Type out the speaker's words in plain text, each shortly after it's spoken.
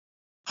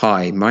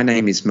Hi, my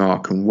name is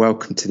Mark and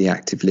welcome to The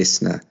Active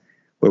Listener,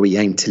 where we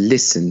aim to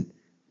listen,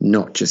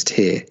 not just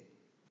hear.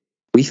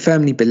 We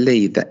firmly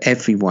believe that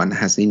everyone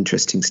has an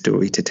interesting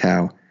story to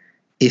tell,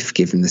 if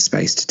given the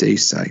space to do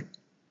so.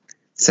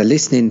 So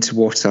listening to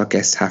what our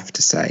guests have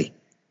to say,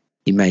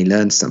 you may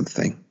learn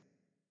something.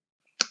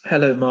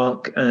 Hello,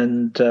 Mark,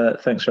 and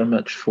thanks very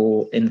much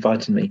for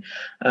inviting me.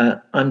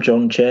 I'm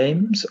John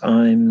James.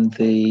 I'm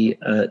the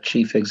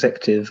Chief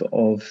Executive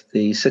of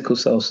the Sickle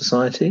Cell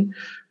Society,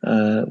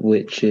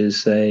 which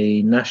is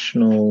a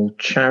national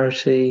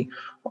charity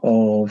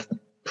of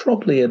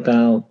probably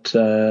about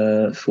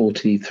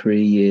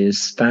 43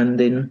 years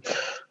standing,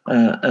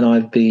 and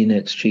I've been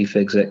its Chief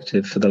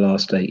Executive for the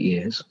last 8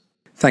 years.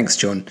 Thanks,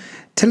 John.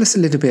 Tell us a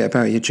little bit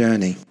about your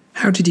journey.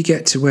 How did you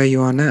get to where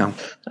you are now?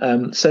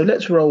 So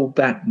let's roll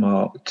back,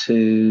 Mark,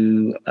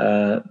 to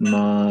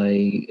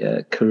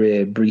my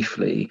career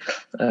briefly,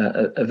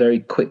 a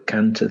very quick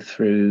canter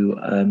through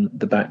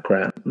the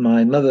background.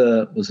 My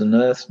mother was a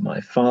nurse.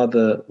 My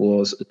father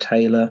was a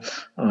tailor.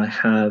 I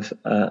have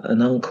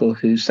an uncle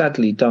who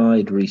sadly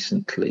died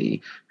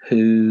recently,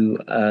 who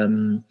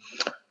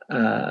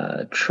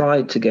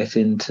tried to get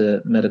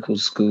into medical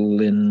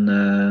school in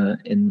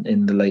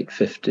the late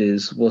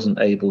 50s, wasn't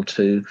able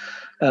to,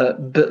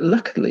 but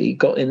luckily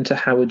got into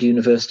Howard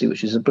University,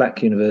 which is a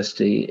black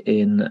university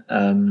in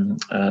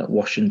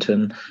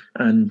Washington,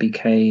 and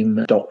became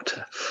a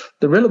doctor.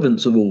 The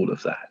relevance of all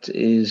of that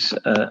is,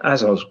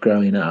 as I was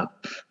growing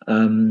up,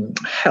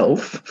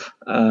 health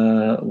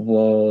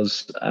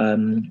was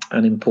an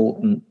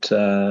important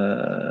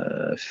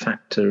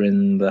factor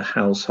in the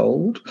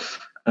household.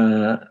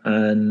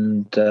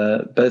 And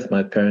both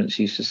my parents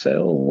used to say,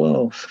 oh,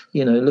 well,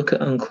 look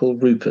at Uncle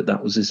Rupert,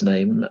 that was his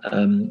name.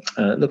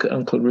 Look at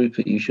Uncle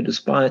Rupert, you should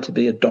aspire to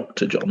be a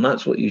doctor, John.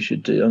 That's what you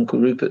should do. Uncle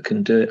Rupert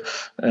can do it.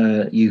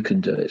 You can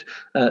do it.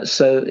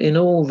 So in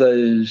all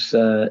those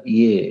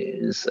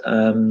years,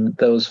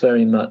 there was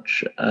very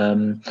much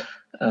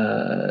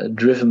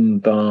driven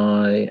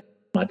by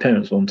my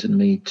parents wanted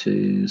me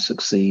to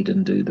succeed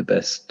and do the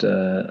best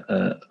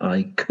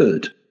I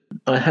could.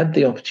 I had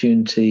the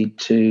opportunity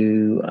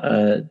to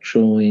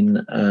join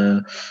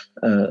a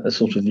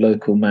sort of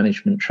local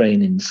management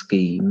training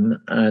scheme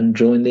and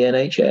join the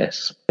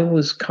NHS. I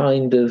was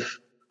kind of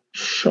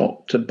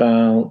shocked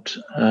about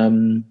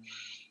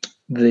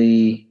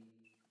the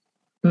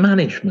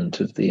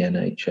management of the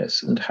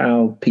NHS and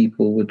how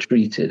people were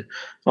treated.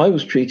 I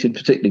was treated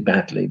particularly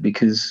badly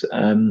because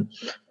in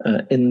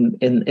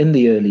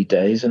the early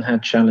days and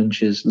had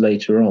challenges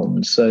later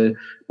on. So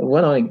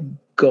when I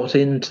got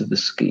into the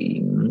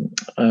scheme,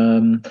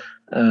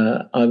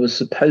 I was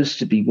supposed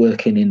to be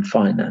working in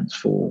finance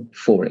for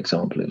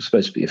example. It was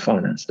supposed to be a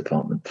finance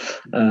department.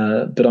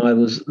 But I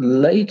was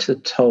later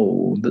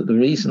told that the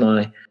reason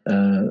I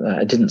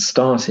didn't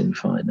start in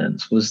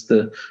finance was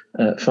the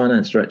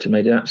finance director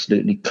made it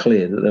absolutely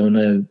clear that there were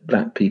no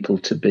black people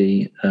to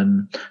be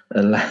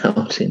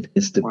allowed in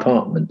his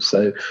department. Wow.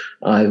 So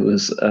I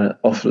was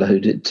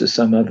offloaded to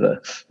some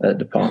other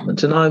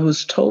department. And I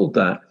was told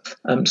that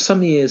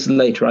some years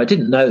later. I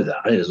didn't know that.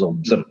 I was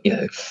on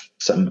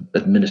some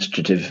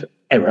administrative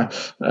error,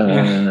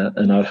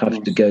 and I'd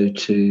have to go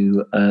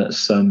to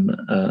some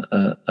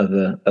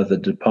other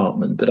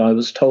department. But I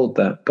was told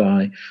that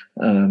by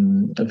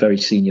a very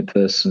senior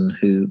person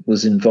who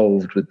was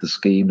involved with the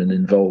scheme and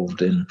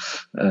involved in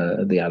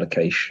the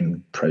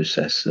allocation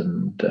process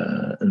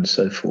and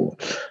so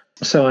forth.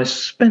 So I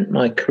spent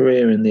my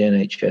career in the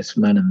NHS,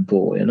 man and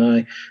boy, and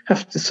I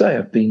have to say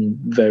I've been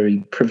very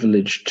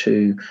privileged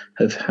to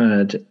have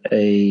had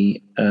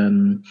a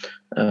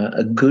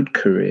good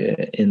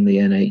career in the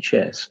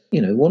NHS.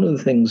 One of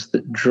the things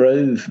that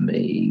drove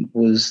me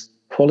was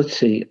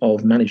quality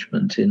of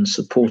management in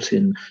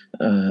supporting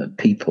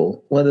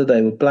people, whether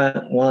they were black,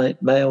 white,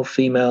 male,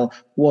 female,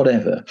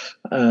 whatever,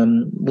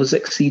 was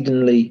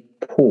exceedingly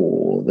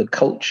poor. The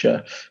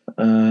culture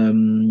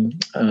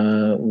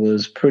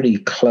was pretty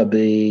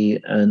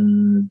clubby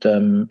and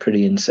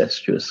pretty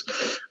incestuous.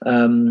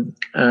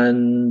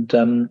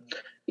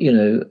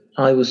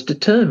 I was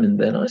determined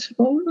then. I said,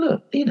 well,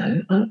 look,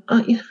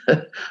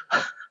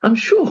 I'm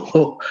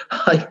sure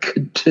I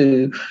could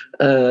do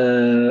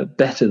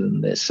better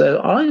than this. So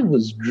I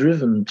was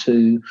driven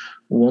to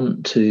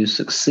want to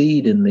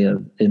succeed in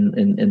the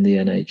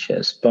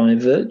NHS by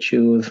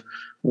virtue of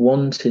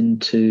wanting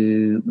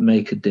to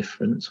make a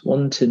difference,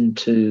 wanting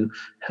to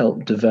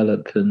help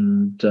develop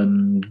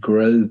and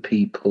grow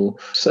people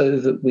so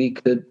that we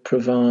could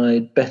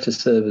provide better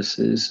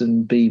services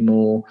and be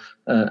more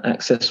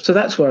accessible. So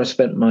that's where I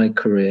spent my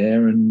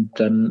career. And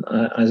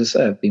as I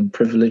say, I've been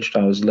privileged.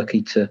 I was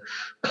lucky to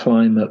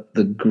climb up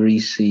the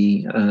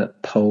greasy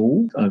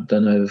pole. I've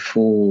done over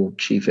 4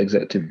 chief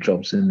executive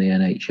jobs in the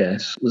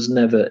NHS. It was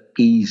never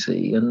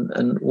easy.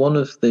 And one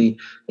of the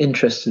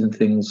interesting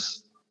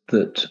things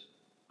that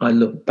I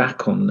look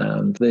back on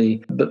now,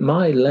 but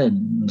my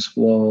lens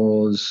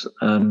was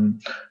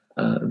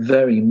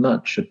very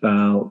much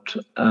about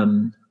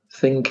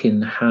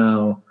thinking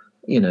how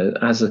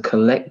as a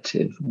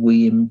collective,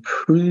 we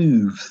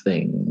improve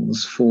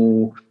things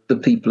for the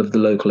people of the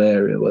local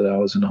area, whether I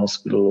was in a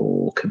hospital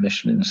or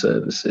commissioning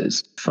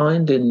services,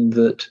 finding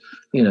that,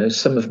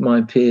 some of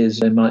my peers,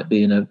 they might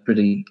be in a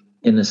pretty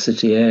inner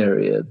city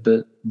area,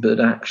 but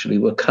actually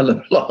were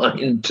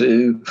colourblind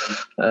to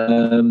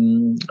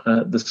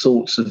the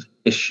sorts of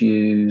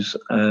issues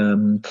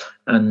and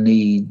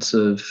needs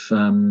of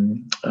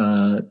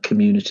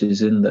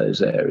communities in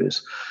those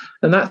areas.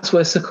 And that's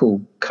where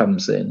Sickle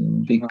comes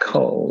in,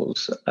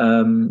 because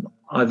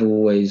I've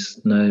always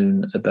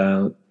known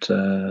about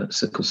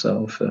sickle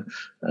cell for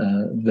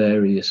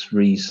various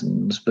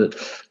reasons. But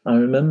I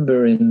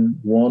remember in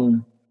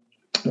one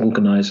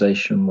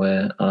organisation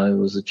where I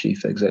was the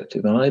chief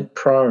executive, I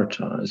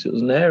prioritised. It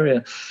was an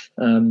area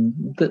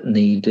that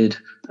needed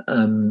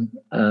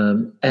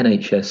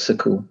NHS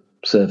sickle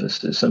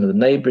services. Some of the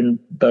neighbouring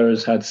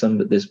boroughs had some,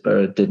 but this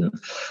borough didn't.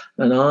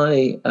 And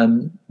I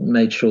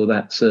made sure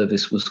that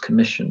service was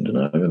commissioned. And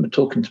I remember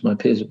talking to my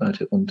peers about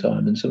it one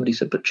time, and somebody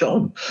said, "But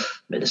John,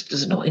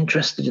 ministers are not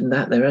interested in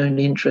that. They're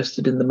only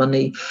interested in the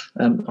money,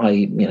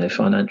 i.e.,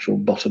 financial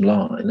bottom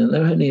line, and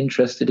they're only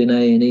interested in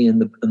A&E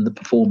and the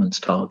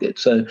performance target."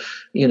 So,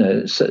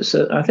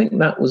 so I think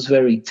that was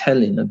very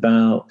telling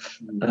about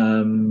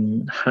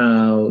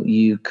how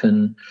you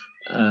can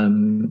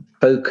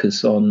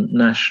focus on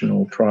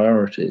national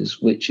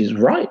priorities, which is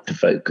right to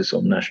focus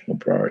on national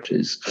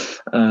priorities,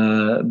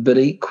 but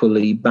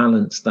equally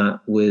balance that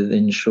with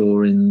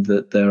ensuring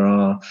that there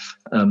are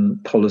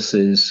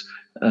policies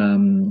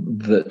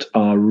that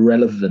are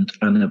relevant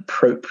and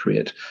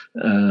appropriate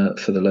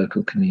for the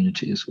local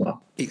community as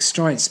well. It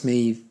strikes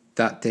me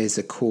that there's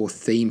a core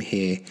theme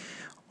here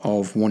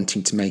of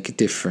wanting to make a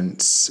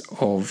difference,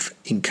 of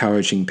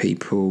encouraging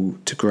people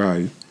to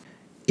grow.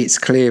 It's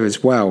clear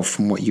as well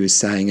from what you were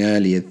saying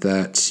earlier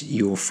that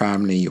your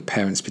family, your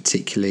parents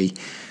particularly,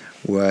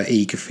 were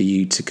eager for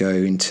you to go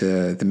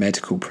into the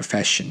medical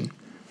profession.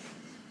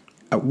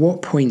 At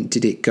what point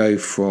did it go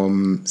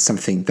from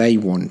something they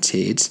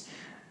wanted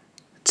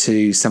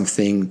to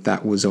something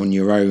that was on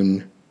your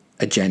own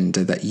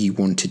agenda that you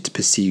wanted to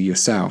pursue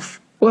yourself?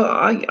 Well,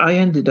 I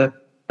ended up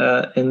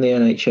in the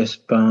NHS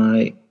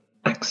by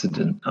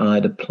accident.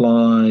 I'd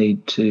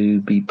applied to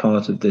be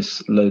part of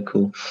this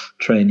local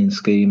training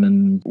scheme,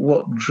 and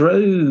what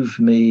drove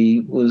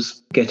me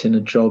was getting a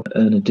job,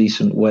 earn a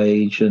decent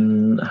wage,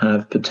 and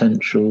have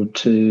potential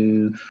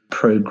to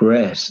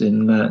progress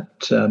in that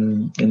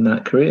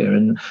career.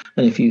 And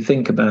if you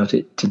think about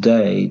it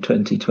today,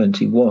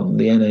 2021,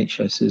 the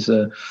NHS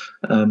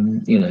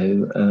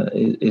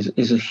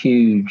is a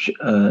huge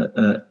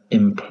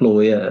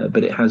employer,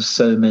 but it has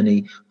so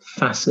many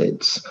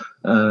facets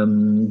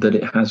that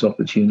it has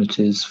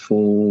opportunities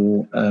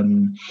for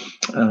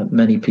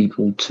many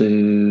people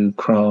to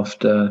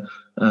craft a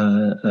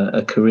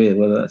career,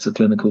 whether that's a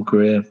clinical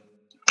career,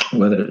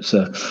 whether it's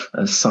a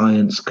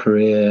science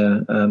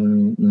career,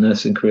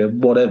 nursing career,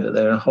 whatever.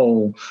 There are a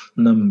whole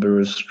number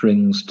of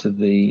strings to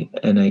the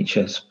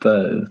NHS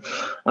bow.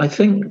 I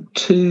think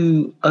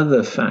two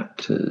other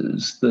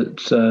factors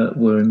that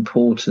were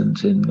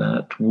important in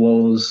that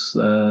was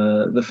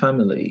the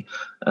family.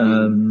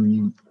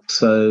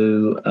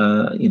 So,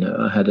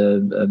 I had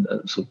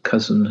a sort of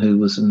cousin who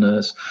was a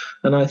nurse.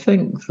 And I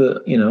think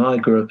that, I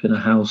grew up in a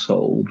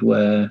household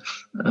where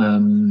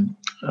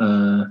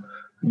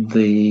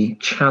the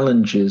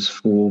challenges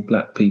for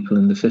Black people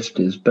in the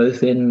 50s,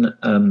 both in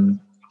the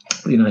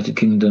United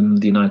Kingdom,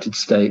 the United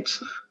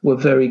States, were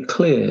very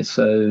clear.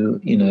 So,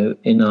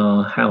 in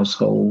our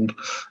household,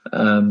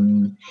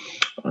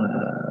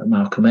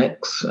 Malcolm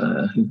X,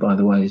 who, by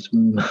the way,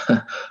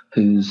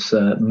 whose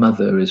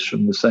mother is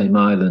from the same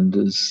island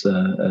as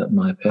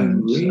my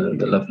parents,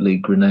 the lovely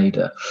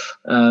Grenada.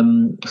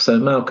 So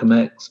Malcolm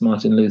X,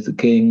 Martin Luther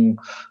King,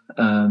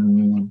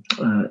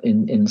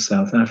 in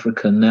South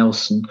Africa,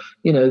 Nelson.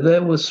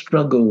 There were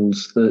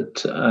struggles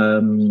that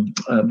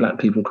Black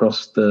people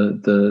across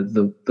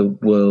the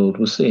world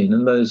were seeing,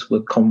 and those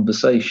were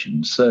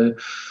conversations. So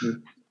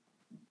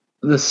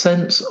the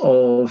sense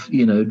of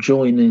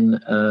joining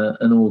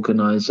an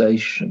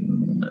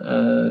organisation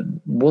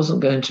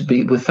wasn't going to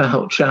be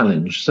without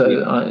challenge. So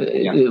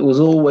it was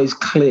always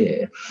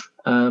clear,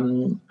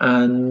 and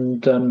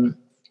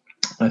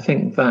I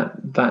think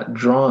that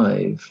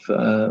drive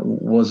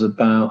was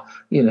about,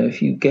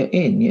 if you get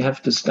in, you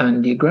have to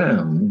stand your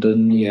ground.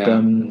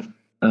 And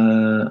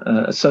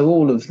so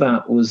all of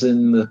that was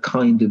in the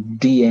kind of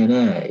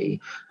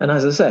DNA. And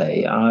as I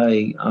say,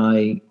 I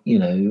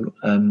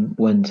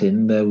went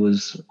in, there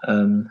was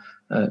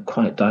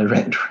quite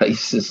direct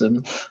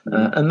racism,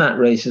 and that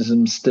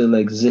racism still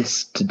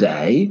exists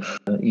today.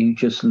 You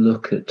just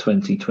look at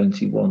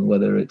 2021,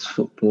 whether it's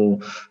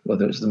football,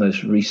 whether it's the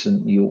most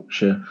recent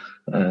Yorkshire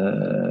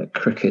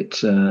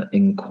cricket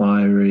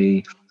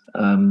inquiry,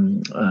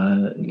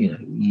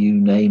 you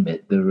name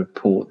it, the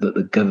report that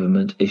the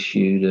government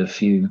issued a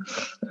few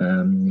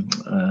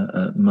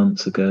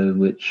months ago,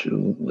 which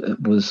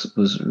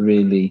was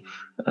really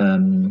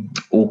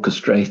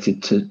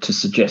orchestrated to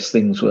suggest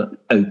things were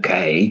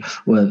okay,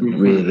 weren't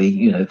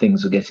really,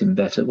 things were getting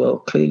better. Well,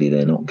 clearly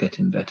they're not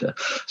getting better.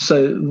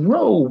 So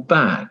roll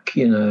back,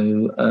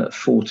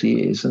 40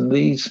 years, and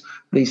these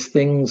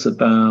things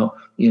about,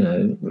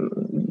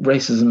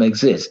 racism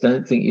exists.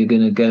 Don't think you're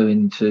going to go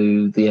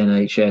into the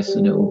NHS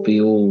and it will be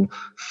all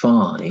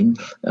fine.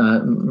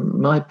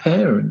 My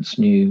parents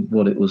knew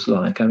what it was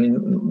like. I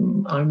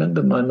mean, I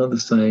remember my mother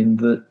saying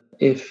that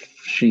if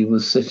she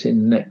was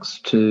sitting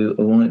next to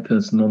a white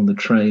person on the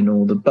train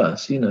or the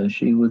bus,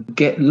 she would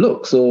get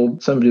looks, or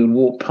somebody would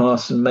walk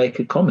past and make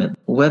a comment.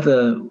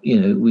 Whether,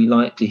 we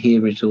like to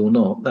hear it or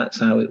not, that's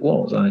how it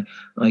was.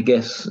 I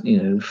guess,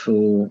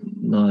 for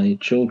my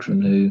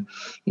children who,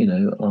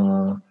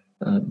 are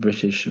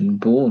British and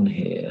born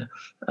here,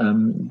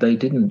 they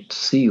didn't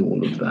see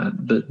all of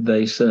that, but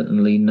they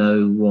certainly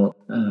know what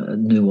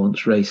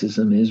nuanced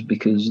racism is,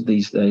 because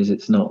these days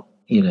it's not,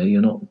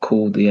 you're not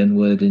called the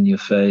N-word in your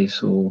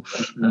face or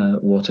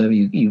whatever.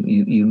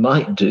 You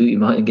might do, you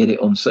might get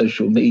it on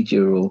social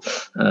media or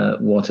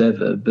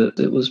whatever, but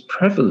it was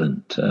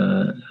prevalent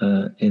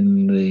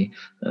in the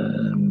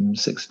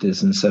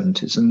 60s and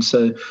 70s. And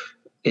so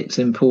it's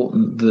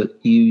important that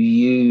you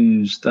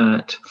use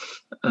that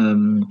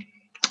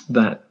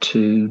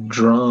to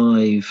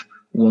drive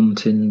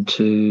wanting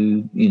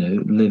to,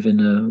 live in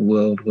a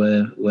world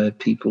where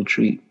people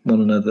treat one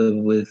another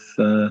with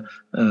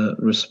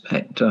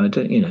respect. I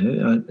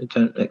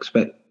don't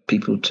expect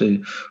people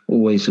to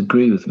always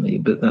agree with me,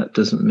 but that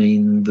doesn't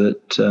mean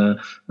that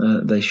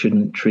they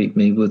shouldn't treat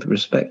me with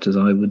respect as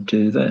I would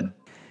do them.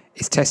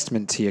 It's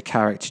testament to your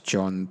character,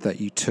 John,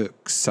 that you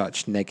took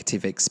such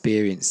negative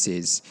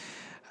experiences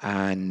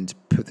and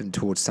put them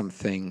towards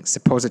something so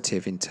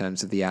positive in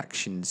terms of the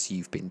actions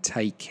you've been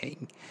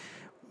taking.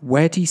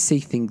 Where do you see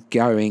things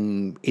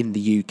going in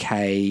the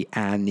UK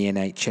and the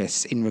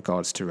NHS in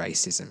regards to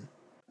racism?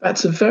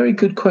 That's a very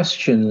good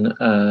question,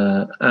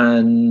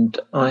 and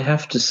I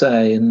have to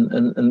say,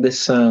 and this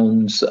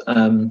sounds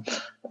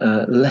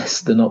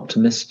less than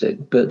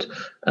optimistic, but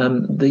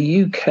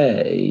the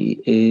UK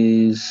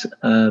is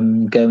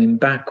going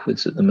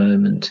backwards at the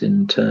moment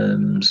in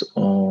terms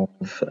of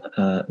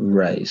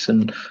race.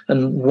 And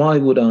why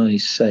would I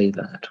say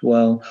that?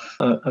 Well,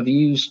 I've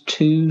used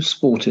two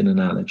sporting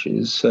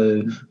analogies.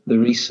 So the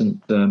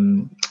recent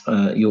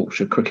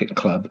Yorkshire Cricket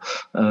Club,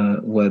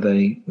 where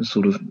they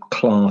sort of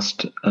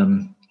classed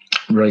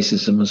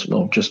racism as,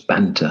 well, just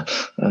banter.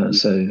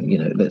 So,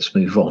 let's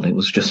move on. It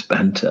was just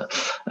banter.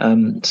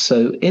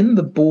 So in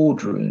the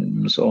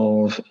boardrooms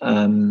of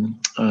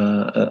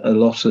a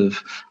lot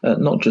of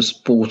not just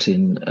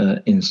sporting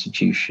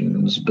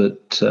institutions,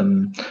 but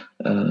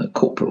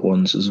corporate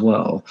ones as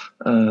well,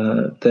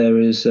 there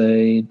is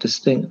a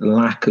distinct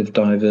lack of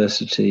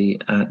diversity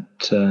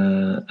at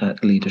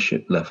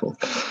leadership level.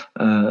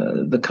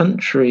 The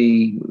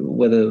country,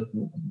 whether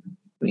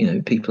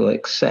people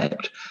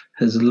accept,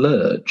 has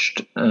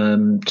lurched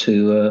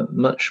to a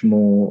much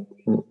more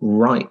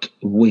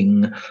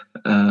right-wing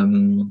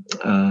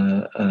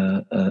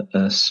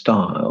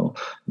style.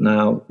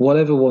 Now,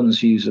 whatever one's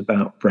views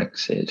about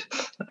Brexit,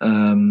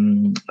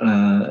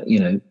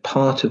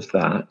 part of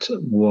that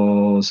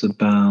was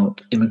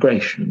about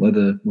immigration,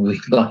 whether we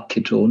like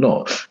it or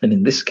not. And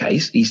in this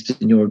case,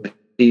 Eastern Europe,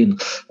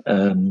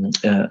 and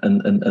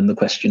the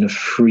question of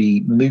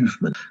free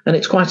movement. And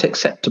it's quite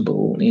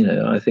acceptable,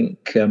 I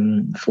think,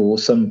 for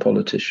some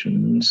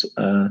politicians.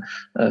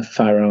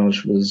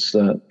 Farage was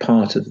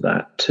part of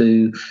that,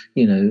 to,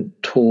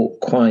 talk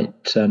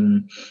quite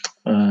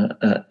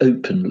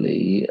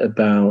openly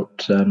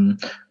about,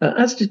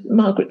 as did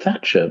Margaret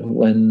Thatcher,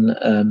 when,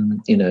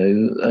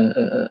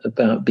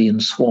 about being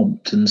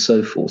swamped and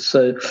so forth.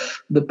 So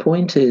the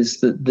point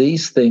is that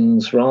these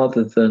things,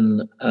 rather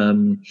than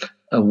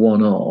a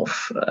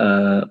one-off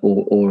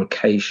or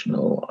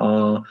occasional,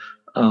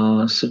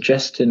 are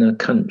suggesting a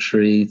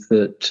country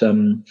that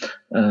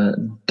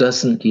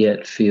doesn't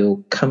yet feel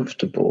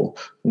comfortable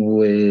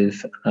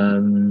with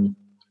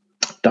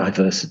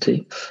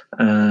diversity,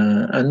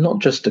 and not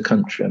just a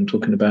country. I'm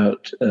talking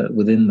about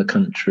within the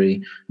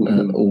country,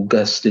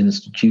 august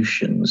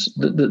institutions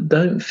that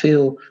don't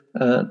feel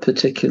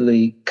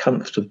particularly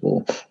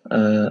comfortable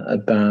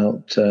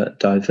about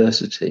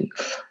diversity.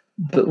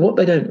 But what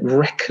they don't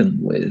reckon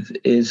with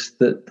is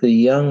that the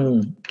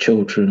young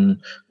children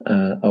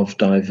of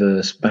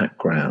diverse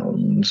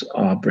backgrounds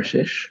are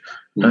British,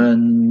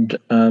 and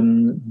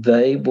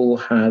they will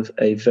have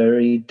a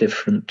very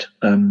different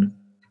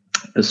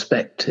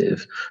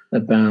perspective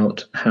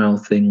about how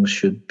things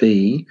should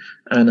be,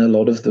 and a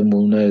lot of them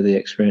will know the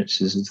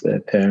experiences of their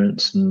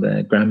parents and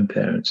their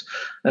grandparents.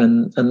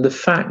 And the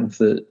fact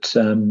that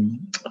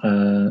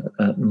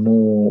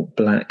more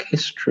Black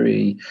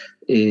history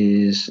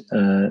is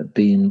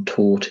being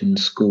taught in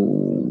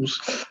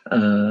schools,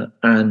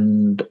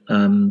 and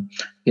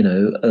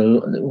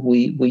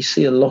we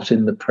see a lot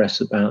in the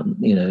press about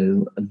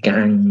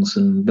gangs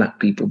and Black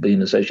people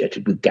being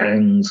associated with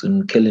gangs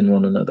and killing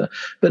one another.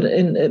 But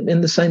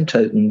in the same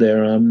token,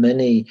 there are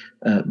many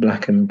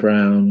Black and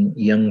brown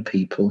young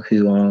people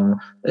who are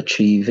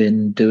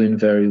achieving, doing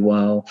very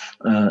well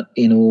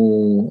in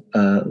all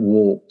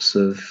walks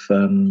of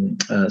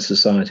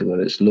society,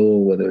 whether it's law,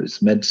 whether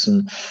it's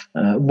medicine,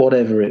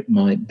 whatever it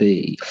might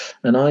be.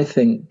 And I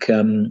think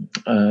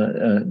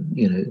that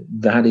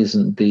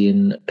isn't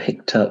being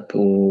picked up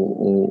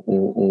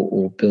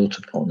or built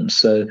upon.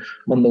 So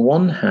on the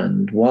one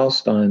hand,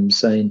 whilst I'm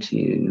saying to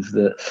you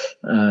that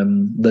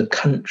the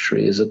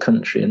country as a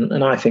country,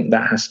 and I think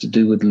that has to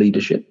do with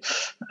leadership,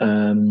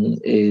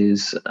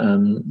 is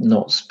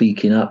not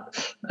speaking up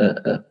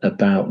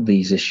about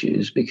these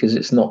issues, because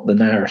it's not the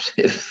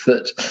narrative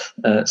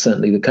that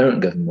certainly the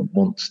current government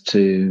wants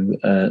to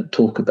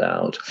talk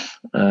about.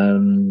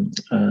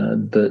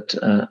 But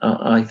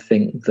I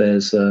think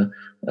there's a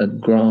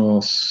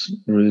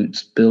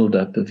grassroots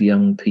build-up of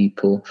young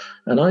people.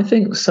 And I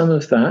think some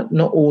of that,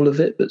 not all of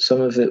it, but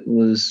some of it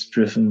was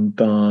driven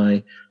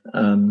by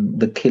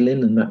the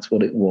killing, and that's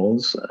what it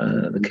was,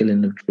 the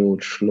killing of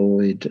George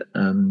Floyd.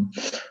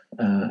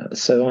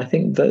 So I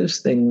think those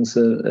things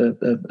are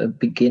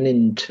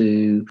beginning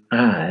to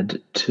add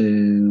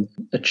to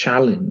a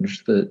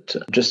challenge that,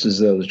 just as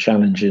there was a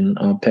challenge in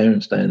our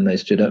parents' day and they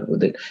stood up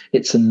with it,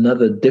 it's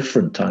another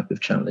different type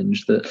of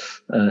challenge that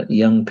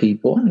young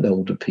people and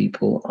older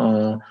people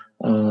are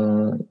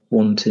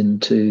wanting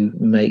to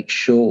make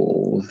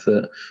sure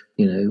that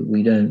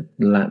we don't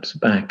lapse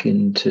back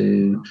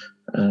into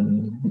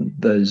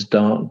those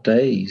dark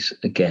days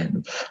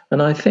again.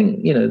 And I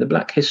think the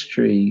Black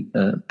History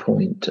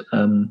point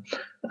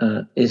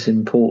is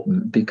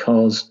important,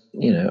 because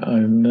I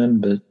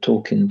remember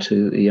talking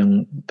to a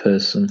young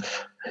person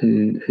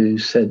who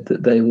said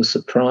that they were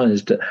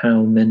surprised at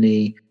how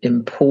many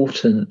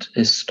important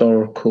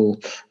historical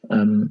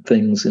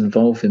things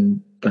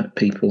involving Black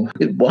people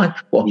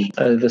whitewashed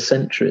over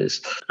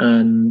centuries,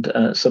 and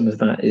some of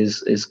that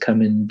is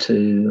coming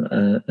to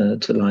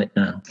light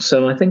now.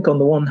 So I think on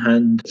the one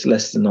hand, it's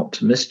less than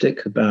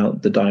optimistic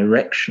about the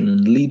direction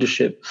and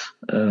leadership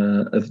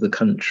of the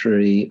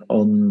country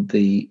on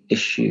the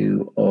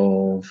issue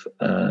of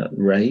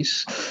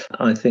race.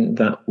 I think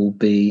that will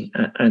be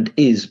and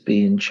is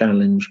being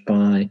challenged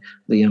by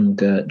the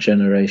younger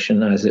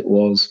generation, as it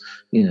was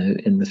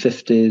in the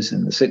 50s,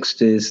 in the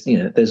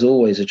 60s. There's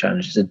always a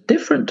challenge. It's a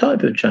different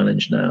type of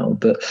challenge now,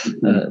 but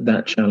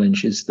that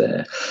challenge is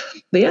there.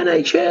 The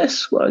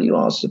NHS, well, you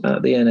asked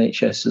about the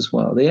NHS as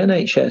well. The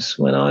NHS,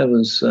 when I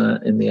was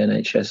in the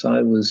NHS,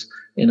 I was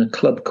in a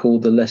club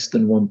called the Less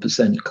Than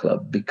 1%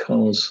 Club,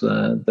 because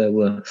there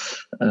were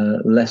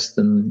less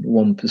than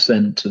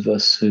 1% of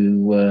us who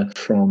were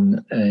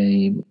from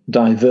a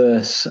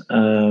diverse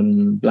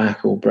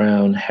Black or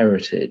brown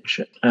heritage.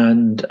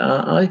 And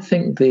I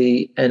think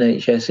the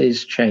NHS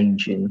is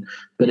changing,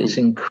 but it's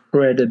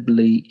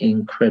incredibly,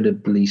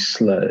 incredibly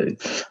slow.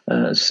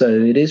 So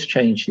it is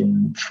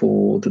changing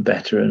for the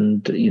better,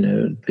 and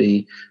it'd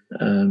be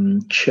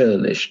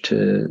churlish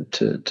to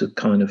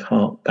kind of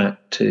hark back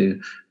to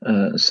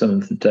some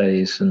of the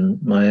days and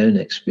my own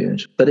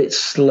experience. But it's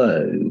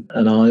slow,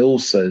 and I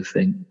also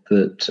think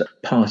that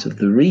part of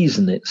the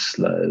reason it's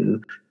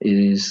slow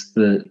is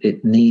that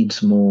it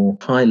needs more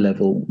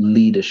high-level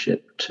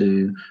leadership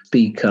to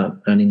speak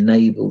up and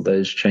enable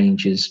those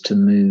changes to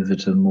move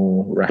at a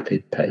more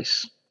rapid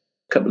pace.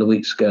 A couple of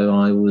weeks ago,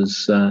 I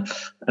was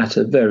at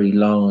a very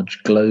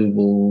large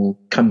global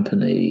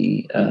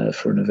company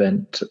for an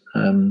event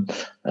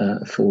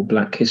for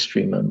Black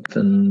History Month,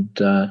 and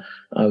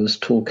I was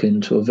talking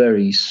to a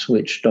very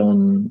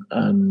switched-on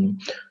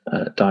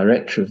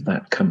director of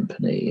that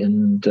company,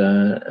 and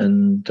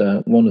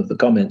one of the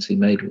comments he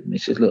made with me, he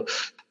said, "Look,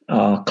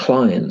 our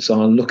clients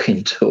are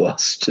looking to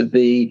us to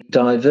be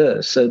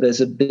diverse. So there's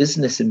a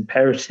business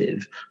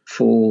imperative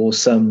for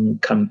some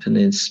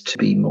companies to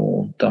be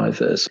more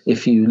diverse."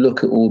 If you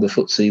look at all the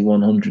FTSE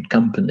 100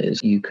 companies,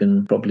 you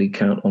can probably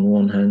count on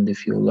one hand,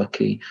 if you're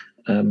lucky,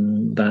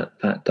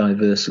 that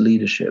diverse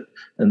leadership.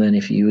 And then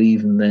if you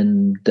even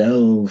then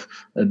delve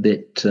a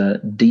bit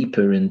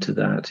deeper into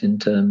that in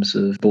terms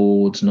of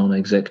boards,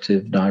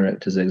 non-executive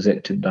directors,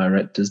 executive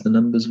directors, the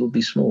numbers will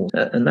be small.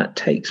 And that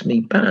takes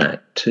me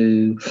back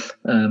to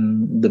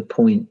the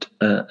point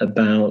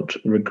about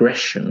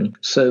regression.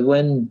 So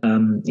when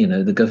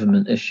the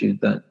government issued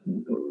that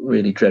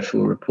really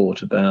dreadful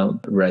report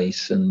about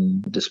race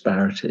and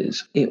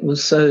disparities, it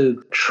was so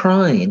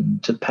trying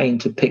to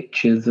paint a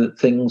picture that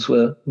things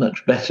were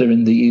much better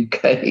in the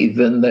UK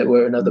than they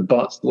were in other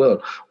parts of the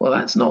world. Well,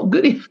 that's not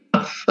good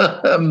enough.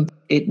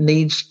 It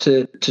needs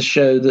to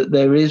show that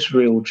there is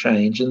real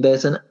change and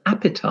there's an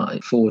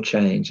appetite for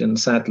change. And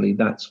sadly,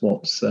 that's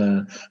what's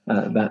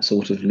that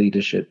sort of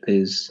leadership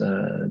is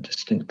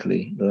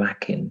distinctly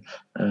lacking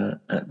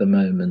at the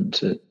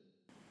moment.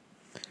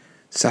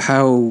 So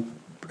how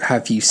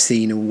have you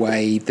seen a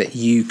way that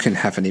you can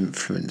have an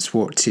influence?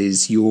 What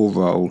is your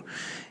role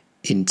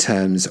in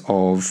terms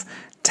of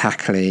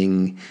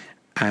tackling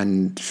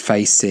and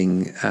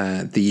facing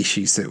the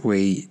issues that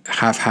we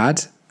have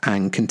had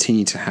and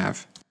continue to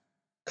have?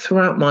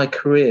 Throughout my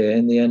career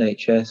in the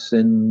NHS,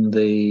 in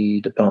the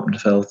Department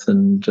of Health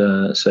and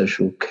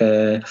Social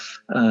Care,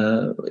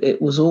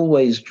 it was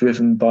always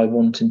driven by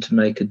wanting to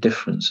make a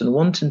difference and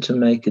wanting to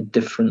make a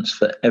difference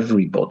for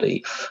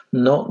everybody,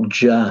 not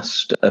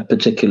just a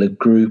particular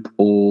group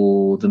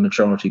or the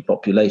majority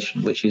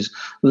population, which is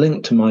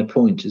linked to my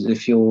point, is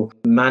if you're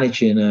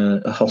managing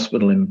a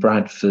hospital in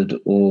Bradford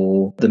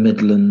or the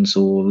Midlands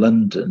or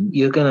London,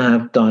 you're going to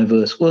have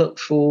diverse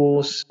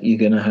workforce, you're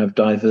going to have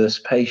diverse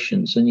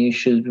patients, and you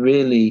should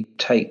really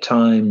take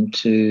time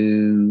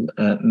to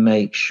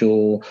make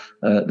sure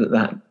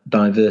that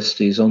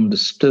diversity is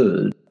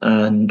understood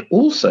and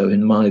also,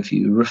 in my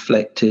view,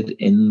 reflected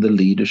in the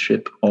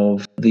leadership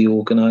of the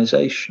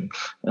organisation.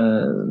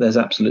 There's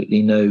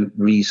absolutely no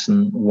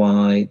reason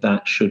why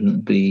that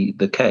shouldn't be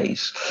the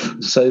case.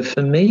 So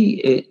for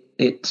me,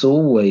 it's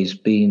always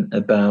been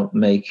about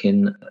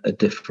making a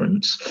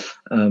difference.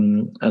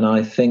 And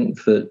I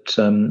think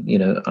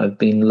that, I've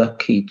been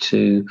lucky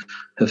to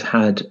have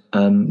had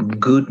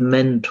good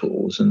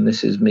mentors. And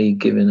this is me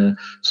giving a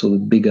sort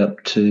of big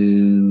up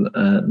to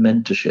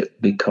mentorship,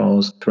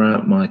 because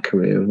throughout my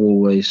career, I've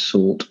always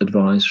sought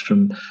advice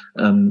from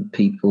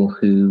people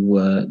who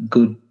were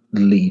good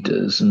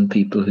leaders and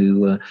people who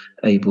were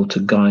able to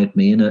guide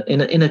me in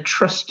a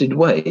trusted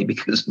way,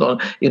 because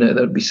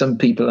there'd be some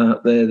people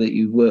out there that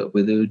you work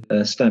with who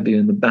would stab you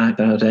in the back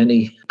without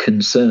any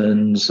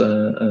concerns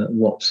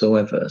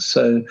whatsoever.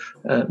 So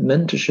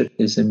mentorship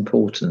is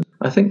important.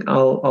 I think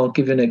I'll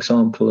give you an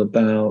example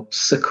about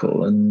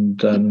Sickle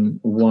and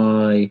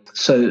why.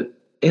 So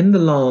in the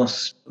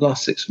last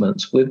 6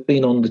 months, we've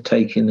been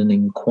undertaking an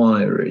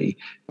inquiry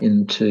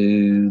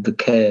into the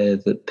care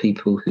that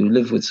people who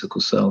live with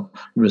sickle cell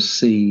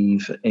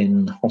receive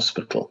in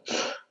hospital.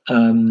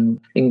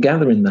 In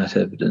gathering that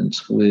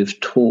evidence, we've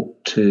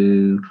talked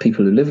to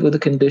people who live with a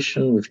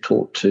condition, we've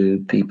talked to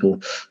people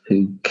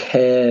who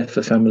care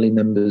for family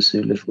members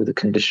who live with a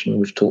condition,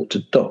 we've talked to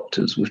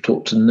doctors, we've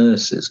talked to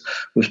nurses,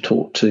 we've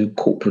talked to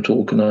corporate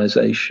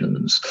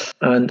organisations.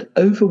 And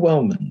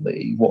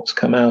overwhelmingly, what's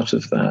come out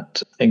of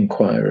that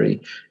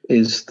inquiry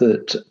is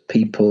that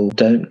people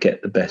don't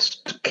get the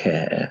best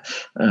care,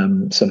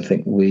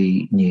 something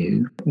we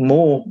knew.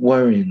 More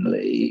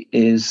worryingly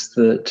is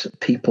that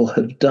people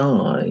have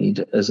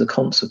died as a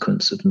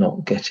consequence of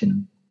not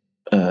getting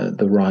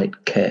the right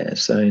care.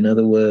 So in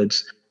other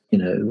words,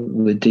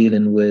 we're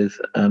dealing with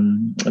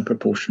a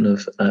proportion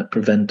of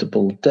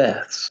preventable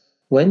deaths.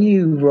 When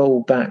you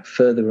roll back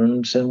further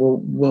and say, well,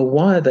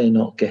 why are they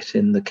not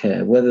getting the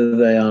care? Whether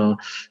they are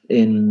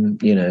in,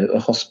 a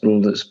hospital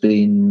that's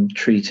been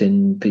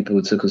treating people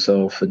with sickle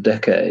cell for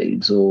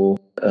decades, or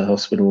a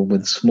hospital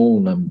with small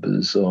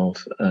numbers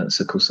of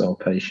sickle cell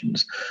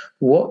patients,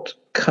 what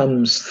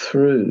comes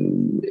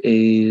through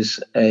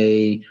is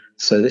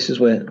so this is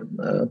where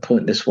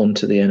point this one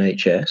to the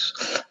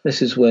NHS.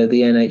 This is where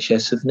the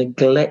NHS have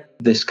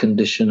neglected this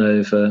condition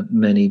over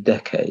many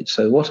decades.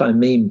 So what I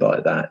mean by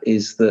that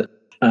is that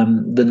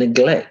the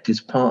neglect is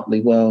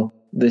partly,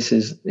 this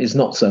is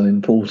not so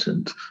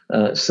important,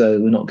 so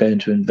we're not going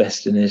to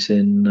invest in it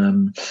in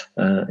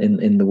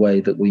the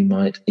way that we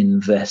might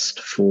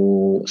invest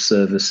for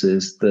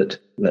services that,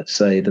 let's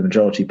say, the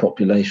majority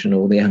population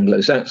or the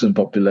Anglo-Saxon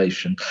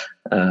population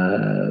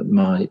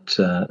might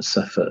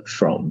suffer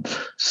from.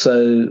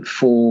 So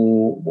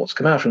for what's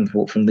come out from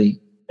the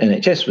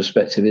NHS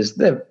perspective is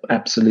they're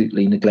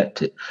absolutely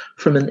neglected.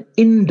 From an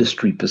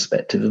industry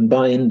perspective, and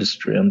by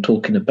industry I'm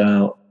talking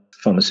about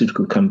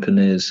pharmaceutical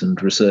companies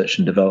and research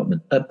and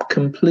development, a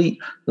complete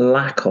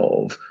lack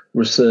of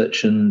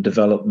research and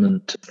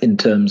development in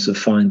terms of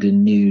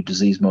finding new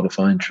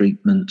disease-modifying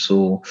treatments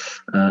or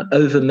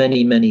over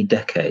many, many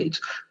decades.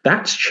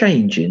 That's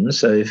changing.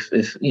 So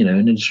if an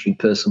industry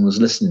person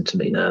was listening to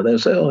me now, they'll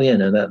say, oh, yeah,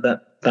 no,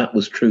 that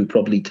was true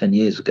probably 10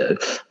 years ago,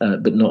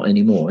 but not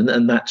anymore.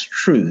 And that's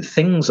true.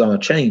 Things are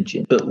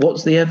changing. But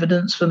what's the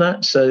evidence for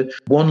that? So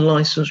one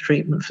licensed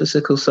treatment for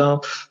sickle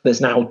cell,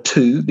 there's now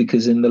two,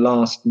 because in the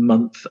last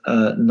month,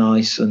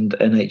 NICE and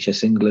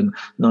NHS England,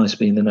 NICE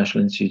being the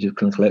National Institute of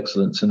Clinical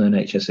Excellence, and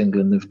NHS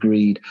England have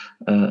agreed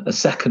a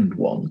second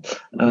one.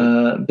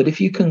 But if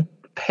you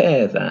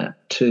compare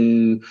that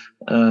to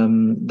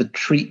the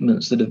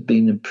treatments that have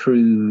been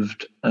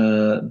approved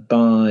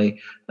by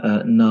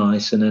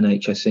NICE and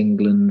NHS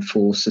England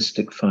for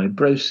cystic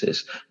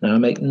fibrosis. Now, I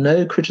make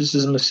no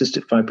criticism of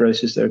cystic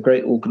fibrosis. They're a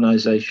great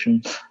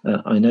organisation.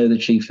 I know the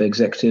chief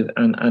executive,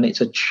 and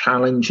it's a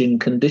challenging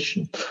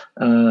condition.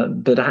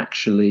 But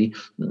actually,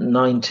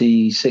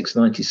 96,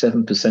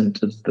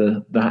 97% of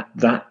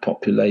that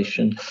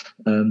population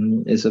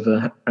is of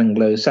an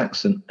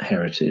Anglo-Saxon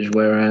heritage,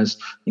 whereas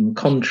in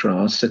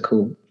contrast,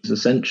 sickle is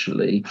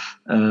essentially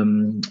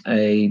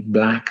a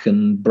black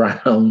and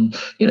brown.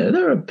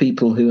 There are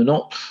people who are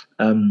not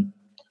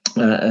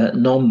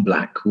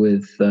non-black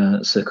with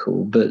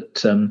sickle,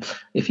 but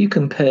if you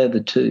compare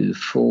the two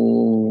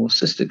for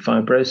cystic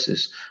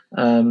fibrosis,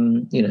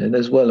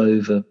 there's well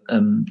over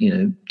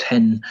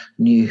 10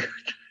 new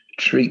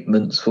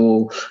treatments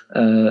for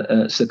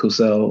sickle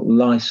cell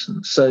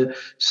license.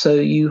 So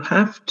you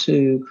have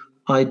to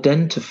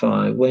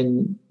identify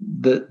when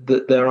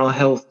that there are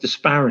health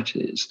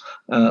disparities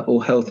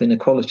or health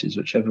inequalities,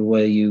 whichever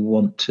way you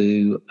want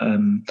to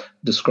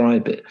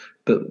describe it.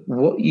 But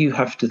what you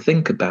have to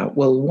think about,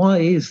 well, why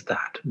is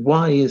that?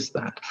 Why is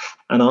that?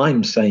 And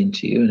I'm saying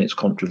to you, and it's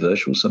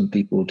controversial, some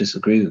people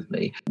disagree with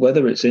me,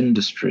 whether it's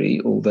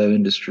industry, although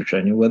industry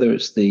training, whether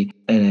it's the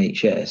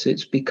NHS,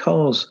 it's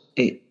because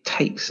it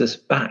takes us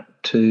back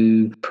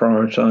to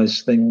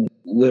prioritise things.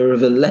 We're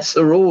of a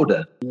lesser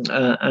order,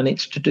 and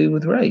it's to do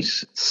with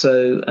race.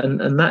 So,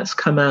 and that's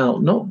come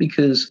out not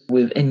because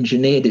we've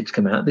engineered it to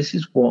come out. This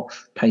is what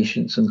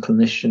patients and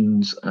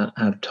clinicians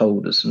have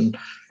told us, and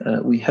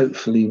we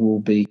hopefully will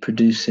be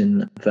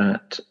producing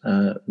that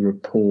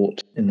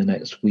report in the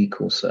next week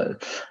or so.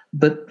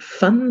 But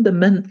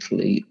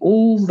fundamentally,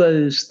 all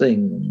those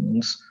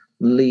things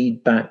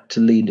lead back to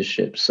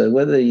leadership. So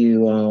whether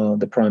you are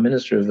the Prime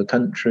Minister of a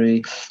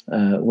country,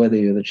 whether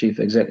you're the Chief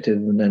Executive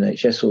of an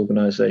NHS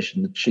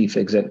organisation, the Chief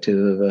Executive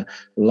of a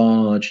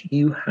large,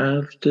 you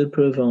have to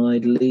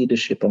provide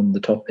leadership on the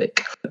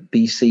topic,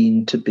 be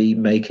seen to be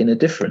making a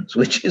difference,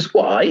 which is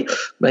why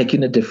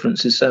making a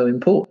difference is so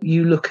important.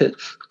 You look at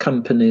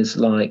companies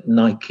like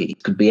Nike,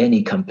 it could be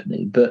any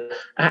company, but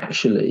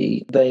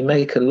actually they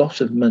make a lot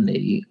of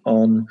money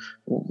on,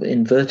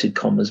 inverted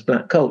commas,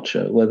 black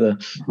culture, whether,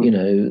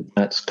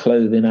 that's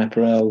clothing,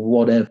 apparel,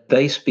 whatever.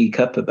 They speak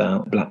up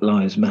about Black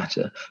Lives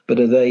Matter, but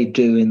are they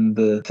doing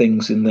the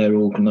things in their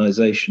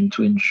organisation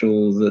to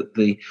ensure that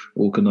the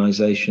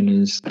organisation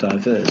is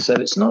diverse? So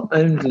it's not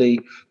only,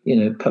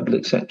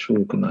 public sector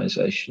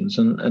organisations,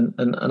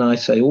 and I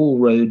say all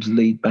roads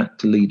lead back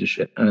to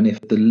leadership. And if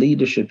the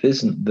leadership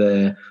isn't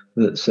there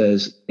that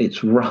says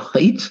it's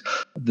right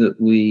that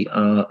we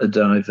are a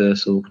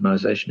diverse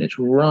organisation, it's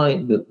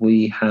right that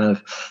we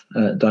have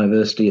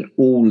diversity at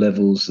all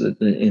levels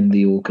in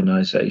the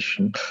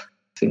organisation,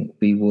 I think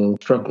we will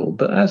struggle.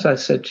 But as I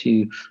said to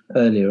you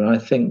earlier, I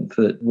think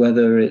that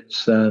whether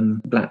it's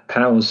black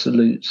power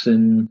salutes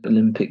in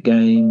Olympic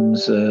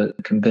Games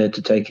compared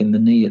to taking the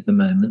knee at the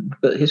moment,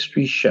 but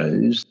history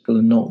shows people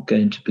are not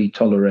going to be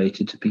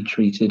tolerated to be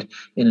treated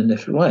in a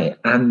different way.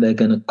 And they're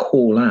going to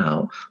call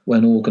out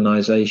when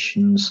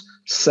organisations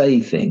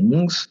say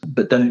things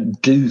but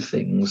don't do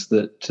things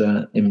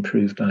that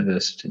improve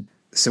diversity.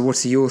 So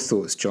what are your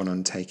thoughts, John,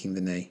 on taking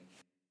the knee?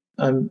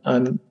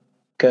 I'm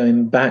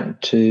going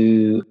back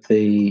to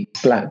the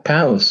Black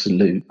Power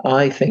salute.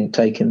 I think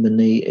taking the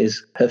knee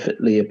is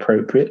perfectly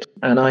appropriate.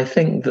 And I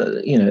think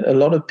that, a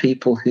lot of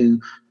people who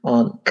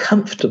aren't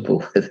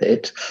comfortable with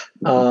it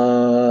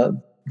are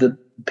the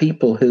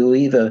people who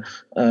either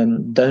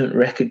don't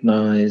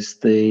recognise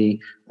the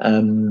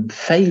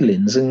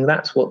failings, and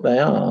that's what they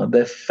are.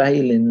 They're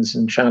failings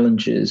and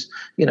challenges.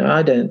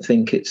 I don't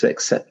think it's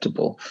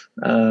acceptable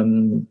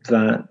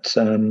that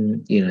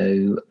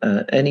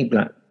any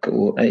black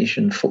or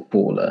Asian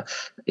footballer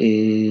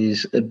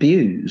is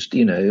abused.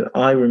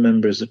 I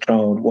remember as a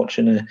child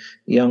watching a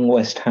young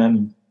West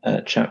Ham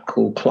chap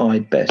called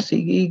Clyde Best.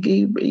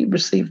 He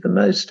received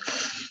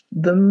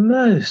the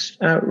most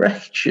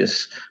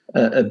outrageous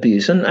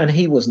abuse, and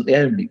he wasn't the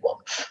only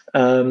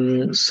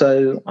one.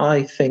 So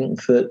I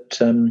think that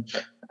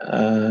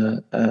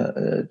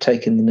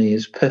taking the knee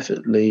is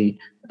perfectly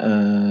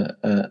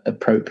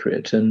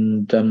appropriate,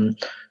 and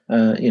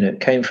it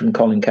came from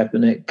Colin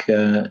Kaepernick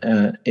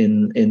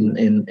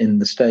in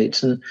the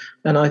States, and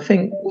I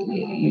think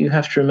you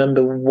have to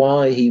remember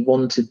why he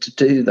wanted to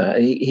do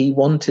that. He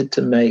wanted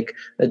to make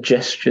a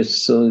gesture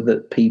so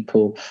that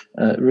people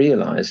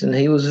realise, and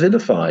he was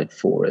vilified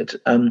for it.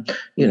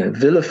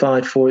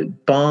 Vilified for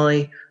it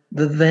by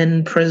the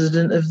then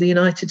President of the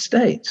United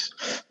States.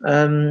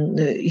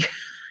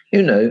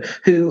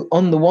 Who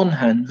on the one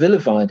hand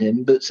vilified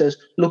him, but says,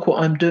 look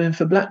what I'm doing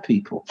for black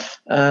people.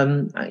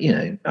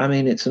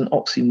 It's an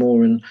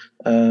oxymoron,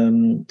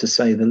 to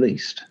say the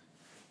least.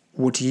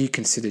 What do you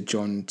consider,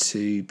 John,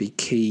 to be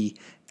key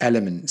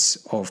elements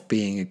of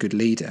being a good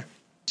leader?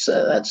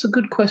 So that's a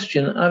good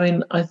question.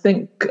 I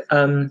think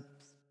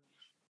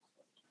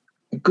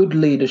good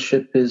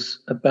leadership is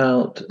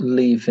about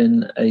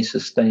leaving a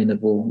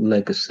sustainable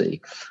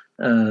legacy.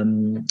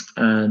 And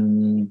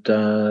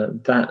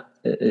that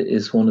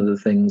is one of the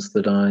things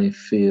that I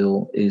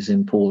feel is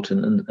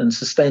important, and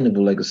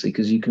sustainable legacy,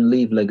 because you can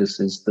leave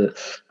legacies that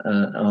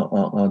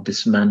are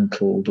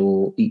dismantled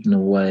or eaten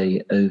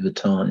away over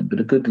time. But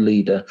a good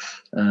leader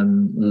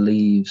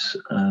leaves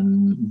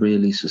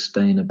really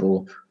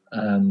sustainable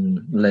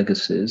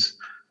legacies.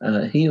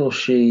 He or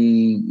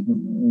she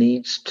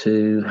needs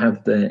to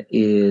have their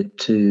ear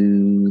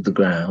to the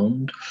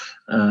ground,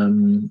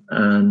 and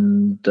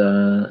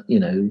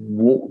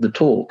walk the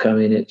talk. I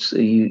mean, it's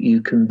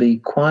you can be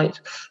quite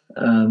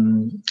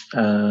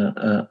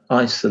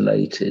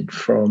isolated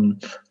from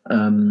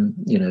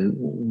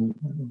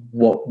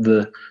what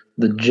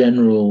the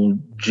general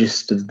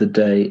gist of the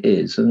day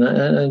is. And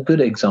a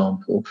good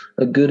example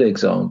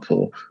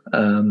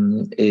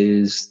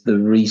is the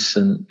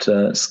recent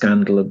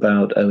scandal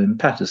about Owen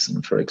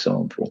Paterson, for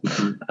example.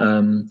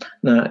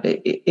 Now,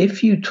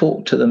 if you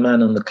talk to the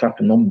man on the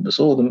Clapham Omnibus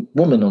or the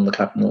woman on the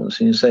Clapham Omnibus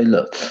and you say,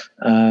 look,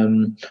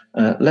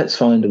 let's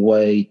find a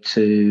way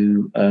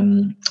to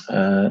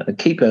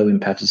keep Owen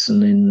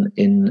Paterson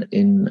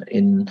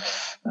in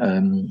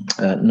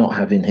not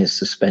having his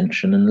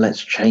suspension, and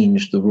let's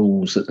change the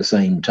rules at the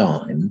same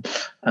time,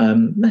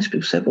 most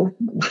people said, well,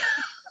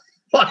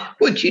 why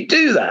would you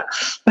do that?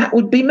 That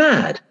would be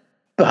mad.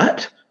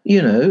 But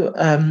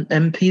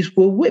MPs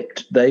were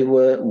whipped. They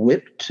were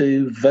whipped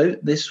to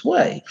vote this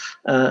way.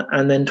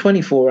 And then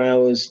 24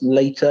 hours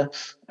later,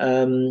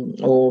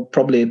 or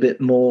probably a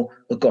bit more,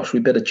 oh gosh, we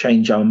better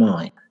change our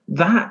mind.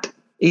 That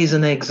is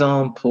an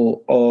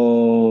example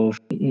of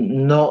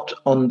not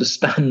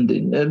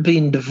understanding,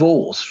 being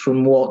divorced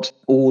from what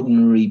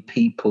ordinary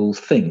people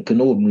think,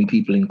 and ordinary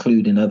people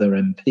including other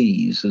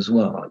MPs as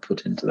well, I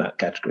put into that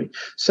category.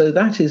 So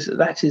that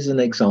is an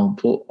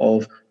example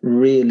of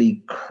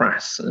really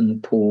crass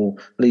and poor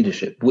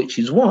leadership, which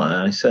is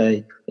why I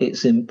say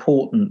it's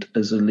important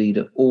as a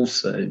leader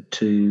also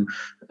to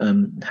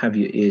have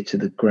your ear to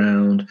the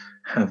ground,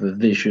 have a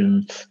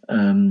vision,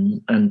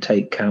 and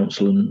take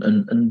counsel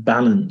and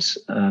balance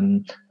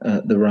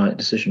the right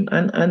decision,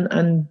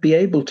 and be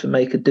able to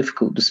make a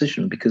difficult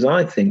decision, because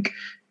I think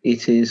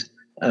it is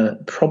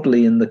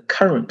probably in the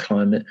current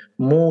climate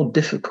more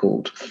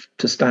difficult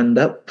to stand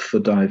up for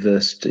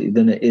diversity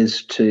than it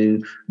is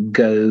to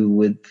go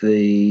with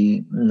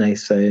the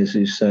naysayers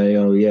who say,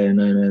 oh yeah,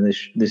 no,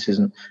 this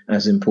isn't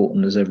as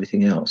important as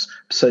everything else.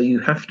 So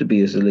you have to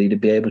be, as a leader,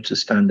 be able to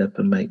stand up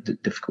and make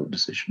difficult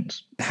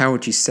decisions. How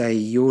would you say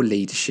your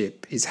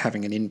leadership is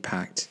having an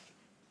impact?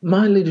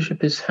 My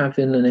leadership is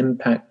having an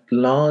impact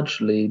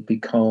largely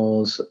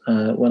because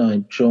when I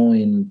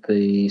joined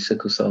the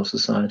Sickle Cell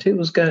Society, it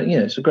was going,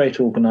 it's a great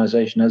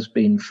organisation, has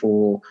been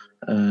for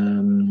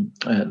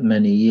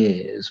many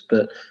years,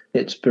 but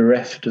it's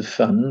bereft of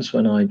funds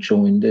when I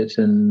joined it,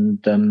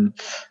 and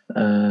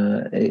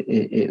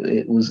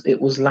it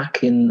was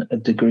lacking a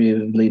degree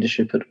of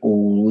leadership at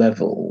all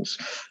levels.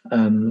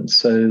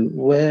 So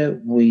where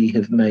we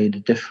have made a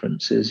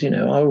difference is,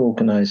 our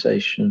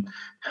organisation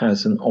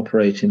has an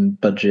operating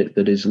budget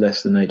that is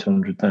less than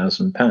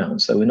 £800,000.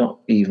 So we're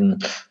not even,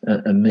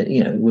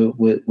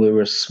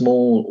 we're a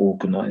small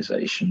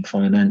organisation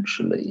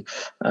financially,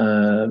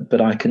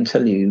 but I can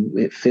tell you,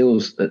 it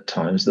feels at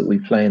times that we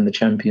play in the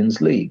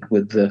Champions League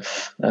with the,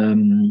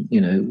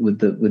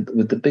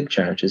 with the big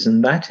charities,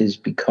 and that is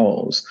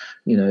because,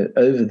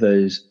 over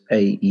those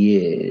 8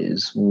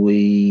 years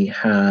we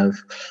have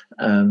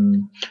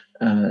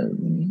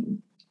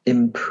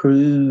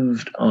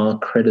improved our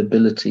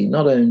credibility,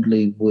 not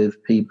only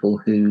with people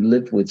who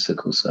live with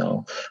sickle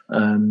cell,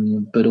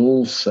 but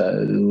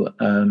also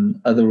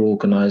other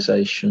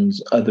organisations,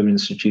 other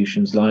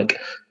institutions like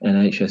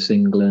NHS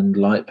England,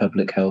 like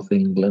Public Health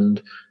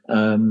England.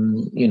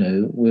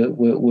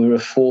 We're a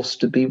force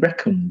to be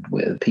reckoned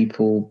with.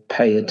 People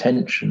pay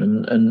attention,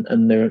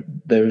 and there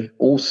have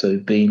also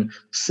been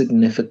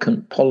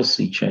significant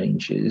policy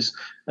changes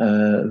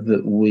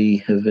that we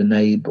have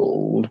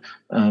enabled,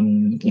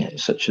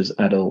 such as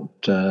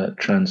adult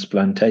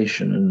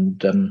transplantation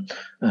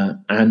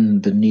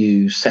and the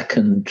new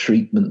second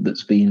treatment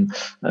that's been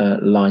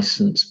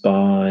licensed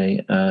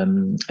by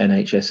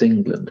NHS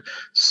England.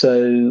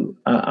 So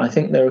I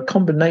think there are a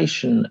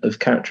combination of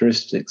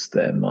characteristics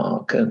there,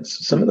 Mark, and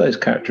some of those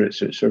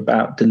characteristics are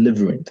about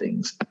delivering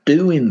things,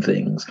 doing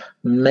things,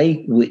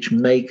 which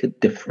make a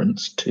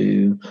difference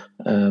to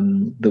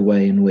the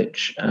way in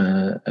which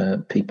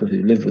people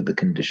who live with the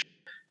condition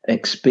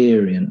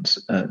experience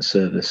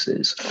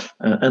services,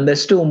 and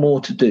there's still more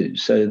to do.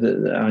 So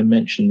I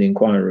mentioned the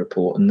inquiry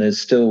report, and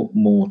there's still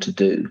more to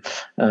do.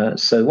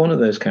 So one of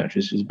those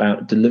characteristics is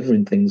about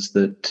delivering things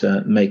that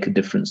make a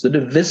difference, that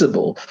are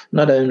visible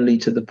not only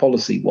to the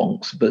policy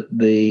wonks, but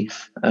the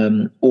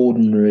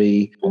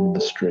ordinary on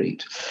the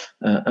street.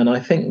 And I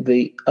think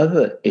the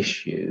other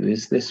issue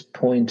is this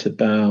point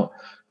about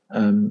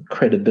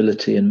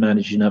credibility and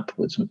managing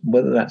upwards,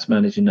 whether that's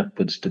managing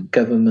upwards to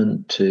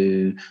government,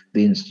 to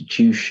the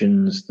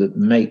institutions that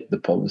make the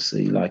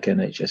policy, like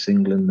NHS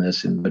England,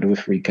 Nursing and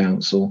Midwifery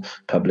Council,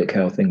 Public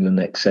Health England,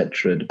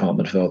 etc.,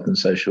 Department of Health and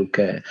Social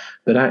Care,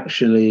 but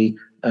actually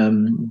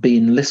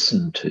being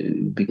listened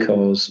to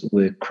because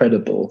we're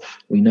credible,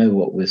 we know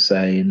what we're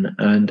saying,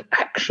 and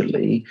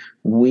actually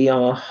we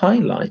are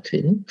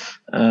highlighting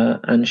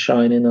and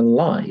shining a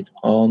light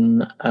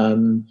on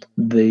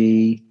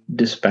the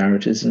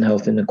disparities and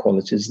health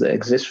inequalities that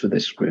exist for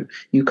this group.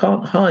 You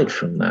can't hide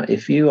from that.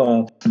 If you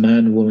are a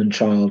man, woman,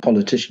 child,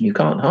 politician, you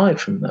can't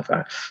hide from the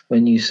fact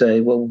when you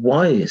say, well,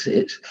 why is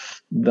it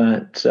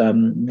that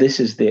this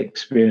is the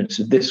experience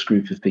of this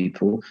group of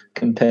people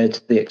compared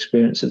to the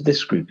experience of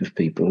this group of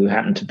people who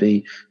happen to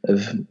be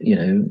of,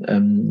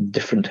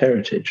 different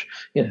heritage?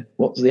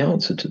 What's the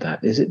answer to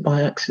that? Is it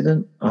by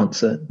accident?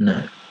 Answer,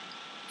 no.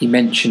 You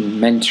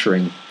mentioned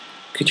mentoring.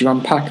 Could you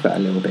unpack that a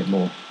little bit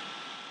more?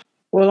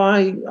 Well,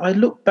 I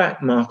look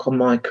back, Mark, on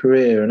my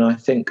career, and I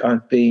think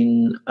I've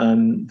been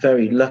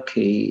very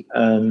lucky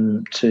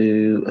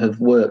to have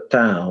worked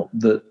out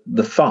that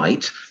the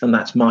fight, and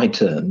that's my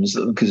terms,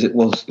 because it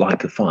was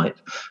like a fight,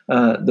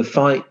 the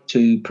fight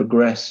to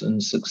progress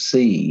and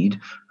succeed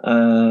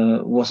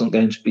wasn't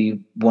going to be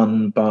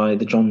won by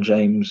the John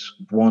James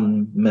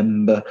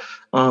one-member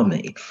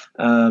army.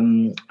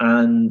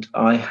 And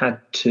I had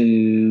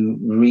to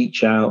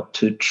reach out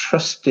to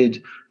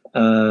trusted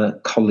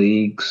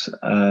colleagues,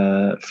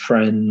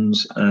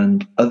 friends,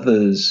 and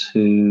others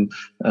who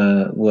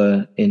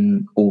were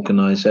in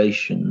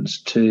organisations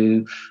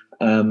to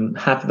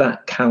have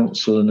that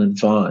counsel and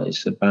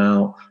advice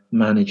about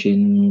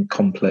managing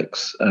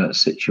complex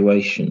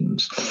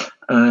situations.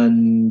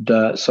 And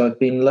so I've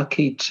been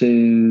lucky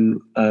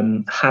to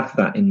have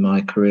that in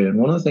my career. And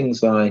one of the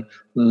things I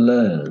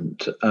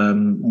learned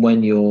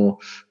when you're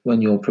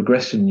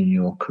progressing in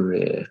your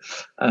career,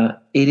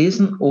 it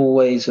isn't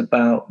always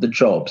about the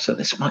job. So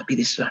this might be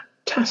this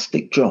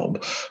fantastic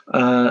job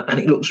and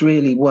it looks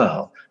really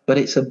well, but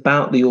it's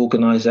about the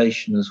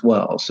organisation as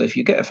well. So if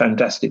you get a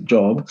fantastic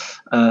job,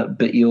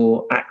 but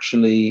you're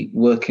actually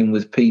working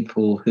with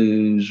people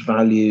whose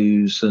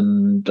values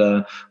and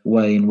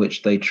way in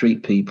which they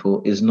treat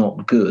people is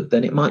not good,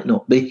 then it might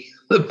not be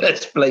the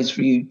best place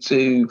for you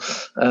to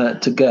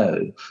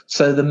go.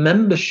 So the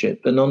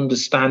membership and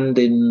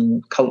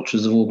understanding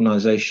cultures of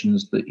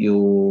organisations that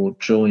you're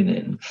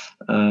joining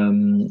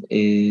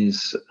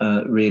is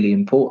really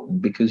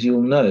important, because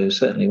you'll know,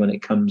 certainly when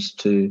it comes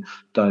to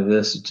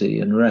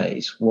diversity and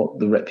race, what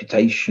the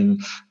reputation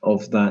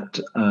of that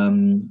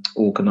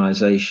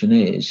organisation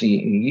is.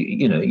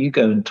 You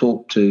go and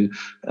talk to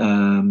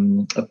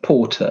a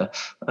porter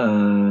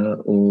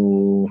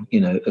or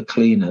a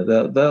cleaner,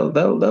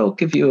 they'll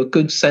give you a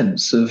good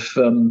sense of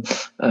the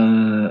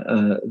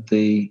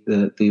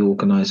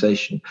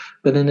organisation.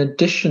 But in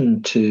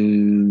addition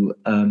to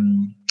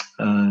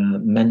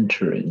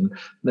mentoring,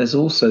 there's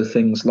also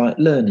things like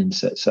learning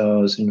sets. So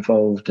I was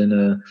involved in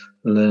a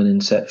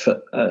learning set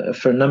for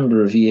a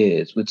number of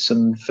years with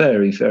some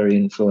very, very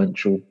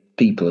influential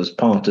people as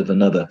part of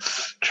another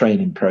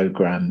training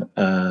program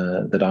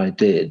that I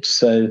did.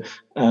 So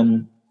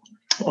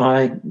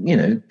I,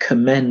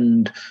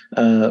 commend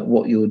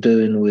what you're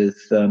doing with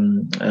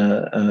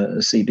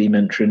CB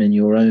mentoring in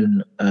your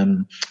own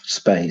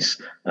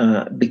space,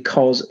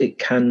 because it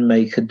can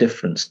make a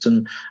difference.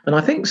 And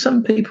I think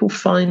some people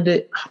find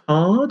it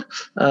hard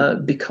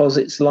because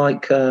it's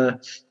like,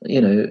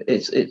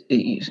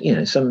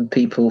 some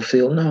people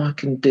feel, no, I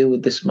can deal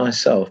with this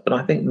myself. But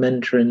I think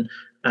mentoring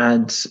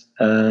adds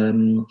a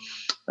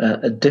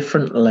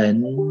different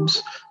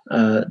lens,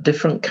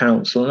 different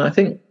counsel. And I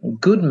think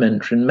good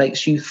mentoring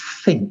makes you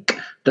think,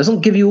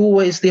 doesn't give you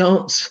always the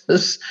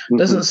answers,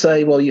 doesn't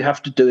say, well, you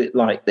have to do it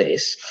like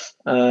this,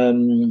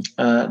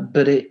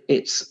 but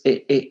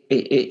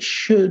it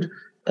should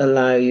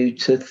allow you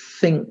to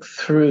think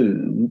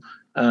through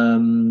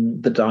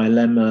the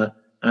dilemma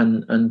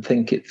and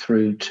think it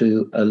through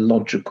to a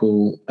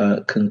logical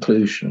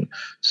conclusion.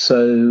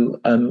 So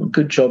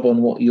good job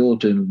on what you're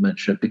doing with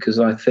mentorship, because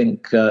I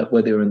think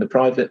whether you're in the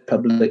private,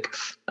 public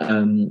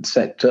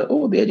sector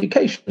or the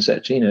education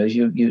sector,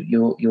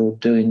 you're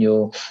doing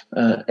your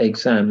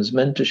exams,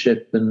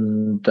 mentorship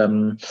and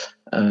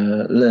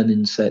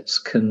learning sets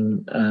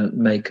can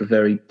make a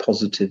very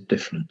positive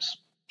difference.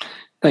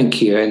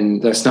 Thank you,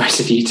 and that's nice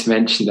of you to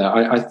mention that.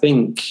 I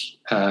think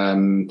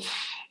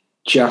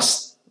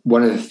just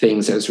one of the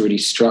things that has really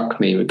struck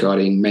me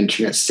regarding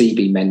mentoring at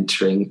CB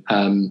Mentoring,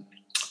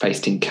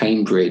 based in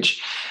Cambridge,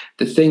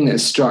 the thing that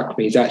struck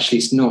me is actually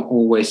it's not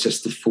always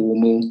just the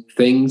formal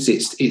things.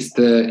 It's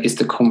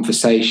the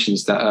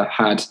conversations that are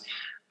had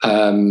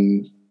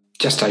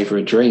just over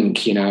a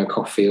drink, a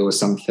coffee or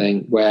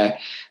something, where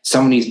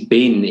someone who's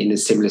been in a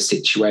similar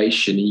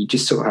situation, and you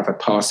just sort of have a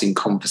passing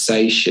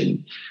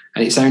conversation.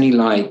 And it's only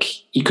like,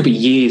 it could be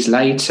years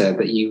later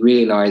that you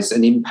realise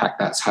an impact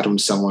that's had on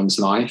someone's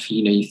life.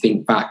 You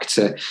think back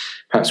to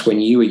perhaps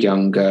when you were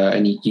younger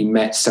and you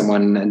met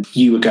someone and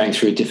you were going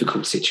through a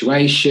difficult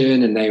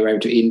situation and they were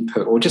able to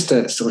input, or just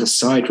a sort of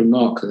side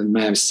remark that they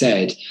may have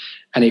said.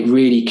 and it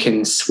really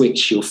can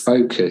switch your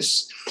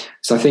focus.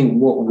 So I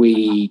think what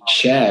we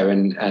share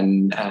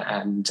and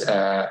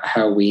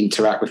how we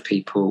interact with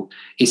people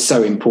is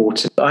so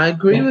important. I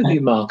agree with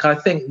you, Mark. I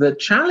think the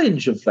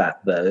challenge of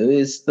that, though,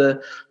 is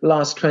the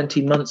last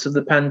 20 months of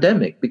the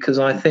pandemic, because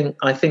I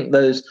think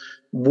those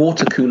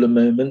water cooler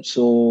moments,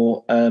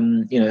 or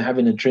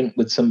having a drink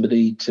with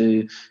somebody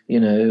to,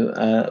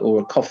 or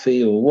a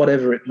coffee or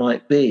whatever it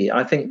might be,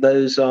 I think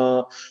those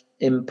are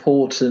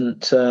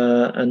important,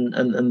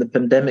 and the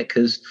pandemic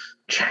has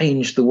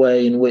changed the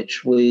way in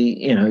which we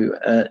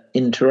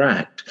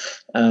interact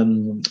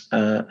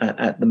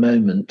at the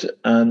moment.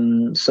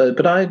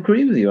 But I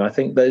agree with you. I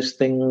think those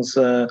things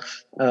are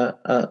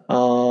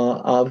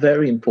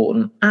very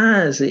important,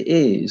 as it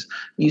is.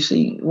 You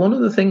see, one of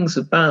the things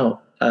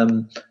about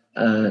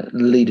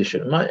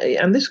leadership,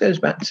 and this goes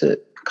back to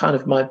kind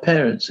of my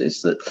parents,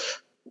 is that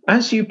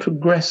as you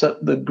progress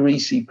up the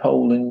greasy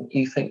pole and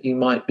you think you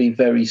might be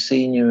very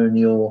senior and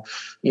you're,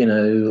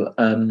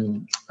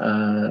 in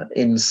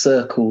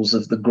circles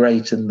of the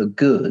great and the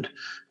good,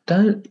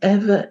 don't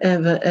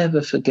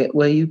ever forget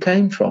where you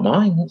came from.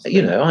 I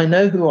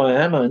know who I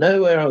am. I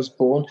know where I was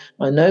born.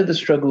 I know the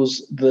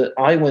struggles that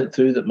I went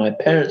through, that my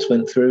parents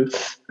went through,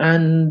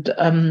 and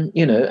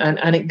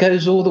and it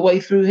goes all the way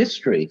through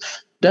history.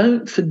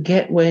 Don't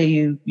forget where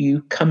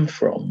you come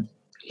from,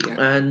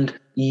 and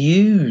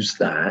use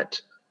that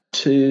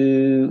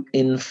to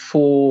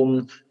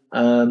inform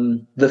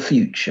the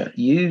future.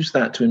 Use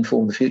that to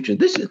inform the future.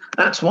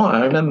 That's why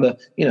I remember,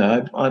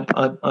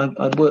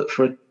 I worked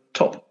for a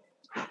top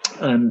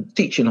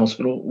teaching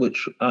hospital,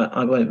 which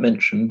I won't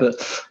mention,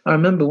 but I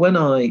remember when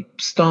I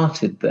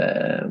started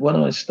there,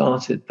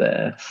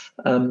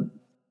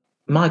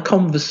 my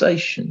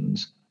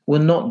conversations were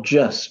not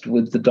just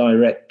with the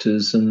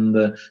directors and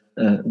the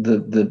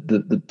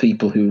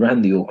people who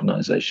ran the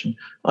organisation.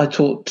 I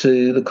talked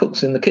to the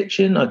cooks in the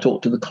kitchen, I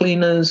talked to the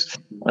cleaners,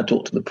 I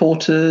talked to the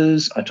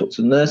porters, I talked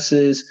to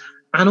nurses,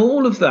 and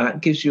all of that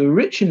gives you a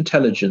rich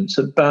intelligence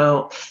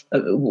about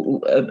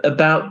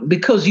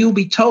because you'll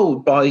be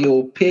told by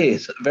your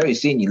peers at a very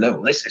senior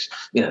level, this is,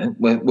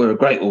 we're a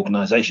great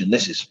organisation,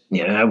 this is,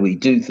 how we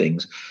do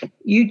things.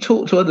 You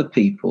talk to other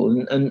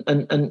people, and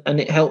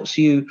it helps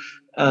you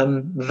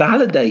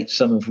validate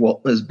some of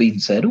what has been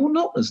said, or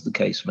not, as the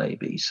case may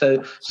be.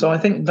 So I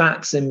think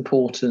that's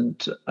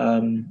important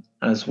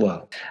as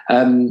well.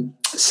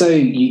 So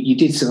you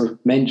did sort of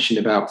mention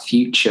about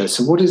future.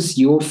 So what does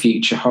your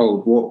future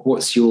hold?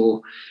 What's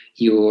your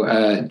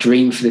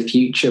dream for the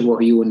future? What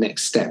are your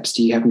next steps?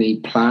 Do you have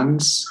any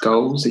plans,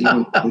 goals that you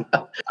want to...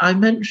 I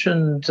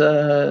mentioned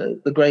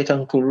the great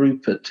Uncle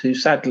Rupert, who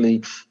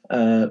sadly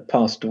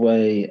passed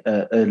away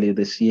earlier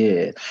this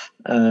year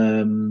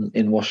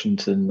in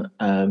Washington,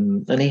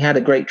 and he had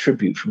a great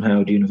tribute from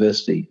Howard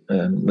University,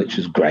 which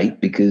was great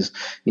because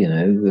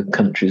the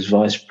country's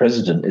vice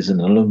president is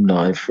an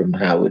alumni from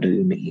Howard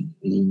whom he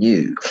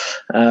knew.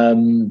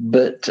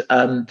 But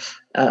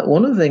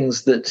one of the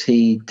things that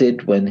he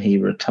did when he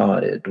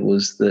retired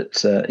was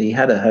that he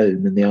had a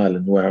home in the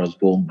island where I was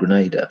born,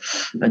 Grenada,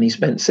 and he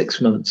spent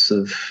 6 months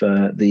of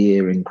the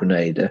year in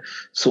Grenada,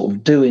 sort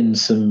of doing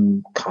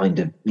some kind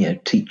of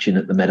teaching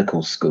at the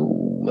medical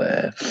school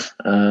there,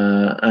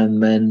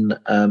 and then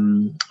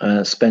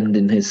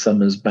spending his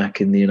summers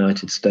back in the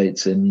United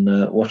States in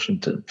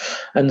Washington.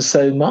 And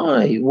so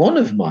one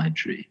of my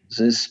dreams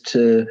is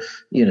to,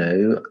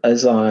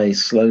 as I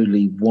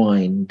slowly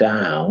wind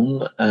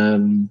down,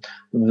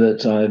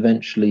 that I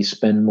eventually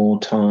spend more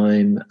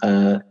time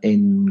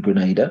in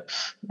Grenada,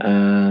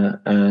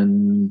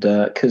 and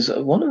because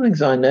one of the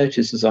things I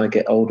notice as I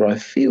get older, I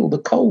feel the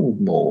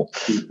cold more.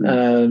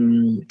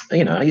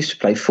 Mm-hmm. I used to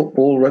play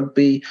football,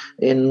 rugby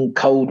in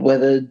cold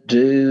weather,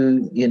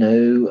 do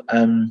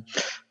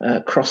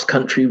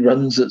cross-country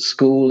runs at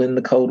school in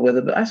the cold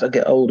weather, but as I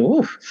get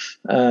older,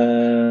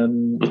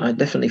 I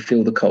definitely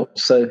feel the cold.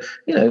 So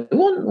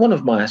one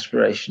of my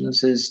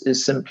aspirations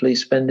is simply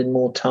spending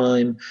more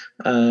time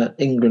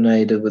in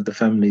Grenada with the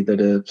family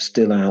that are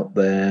still out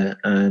there,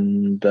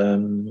 and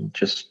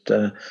just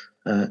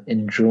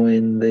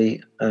enjoying my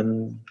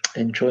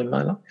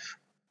life.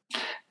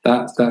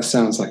 That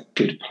sounds like a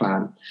good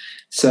plan.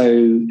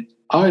 So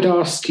I'd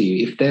ask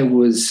you if there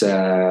was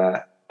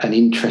one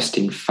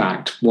interesting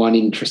fact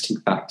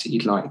that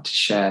you'd like to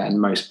share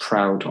and most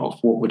proud of.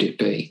 What would it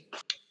be?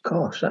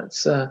 Gosh,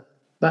 that's a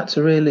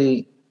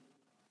really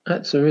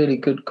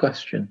good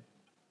question.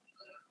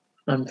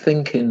 I'm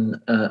thinking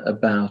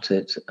about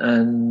it,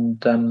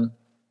 and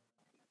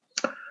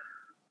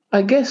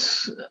I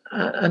guess,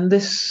 and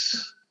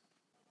this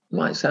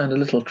might sound a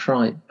little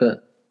trite,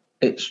 but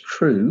it's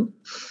true.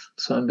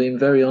 So I'm being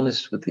very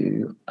honest with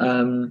you.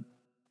 I'm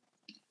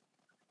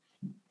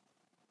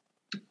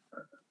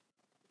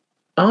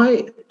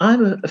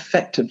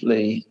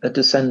effectively a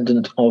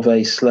descendant of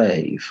a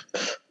slave,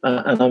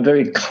 and I'm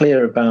very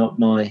clear about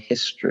my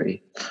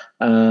history.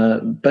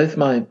 Both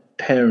my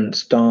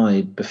parents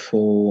died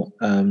before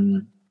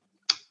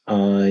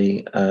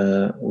I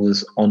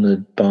was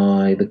honoured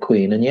by the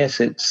Queen. And yes,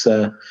 it's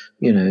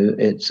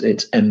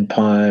it's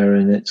empire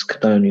and it's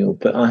colonial,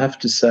 but I have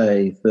to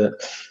say that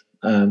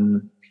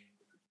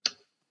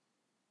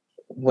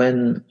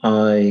when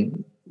I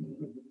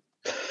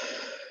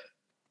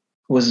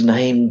was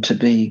named to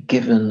be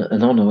given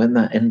an honour, when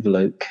that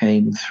envelope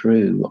came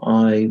through,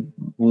 I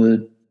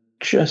would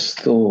just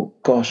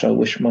thought, gosh, I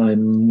wish my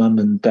mum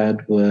and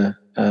dad were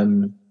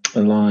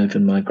alive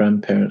and my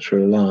grandparents were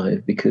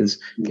alive, because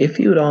if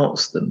you had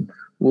asked them,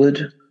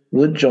 would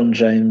John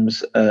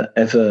James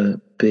ever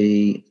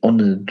be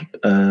honoured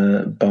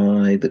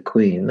by the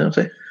Queen,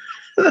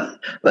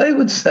 they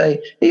would say,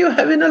 "Are you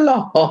having a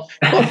laugh?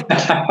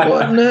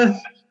 What on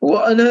earth?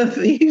 What on earth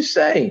are you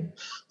saying?"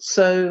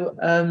 So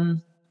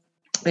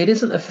it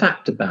isn't a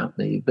fact about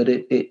me, but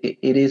it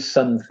is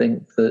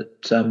something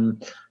that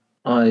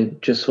I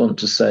just want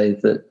to say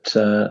that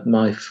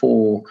my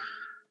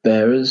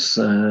forebearers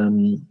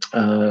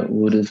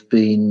would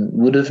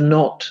have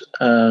not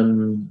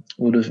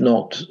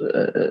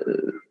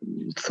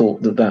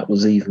thought that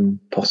was even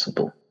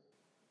possible.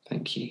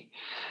 Thank you.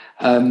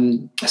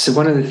 So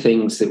one of the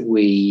things that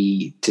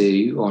we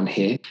do on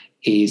here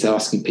is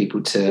asking people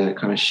to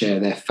kind of share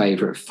their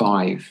favourite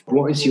 5.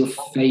 What is your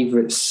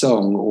favourite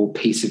song or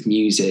piece of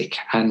music,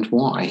 and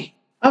why?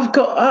 I've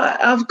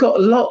got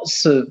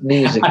lots of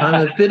music.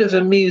 I'm a bit of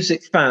a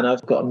music fan.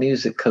 I've got a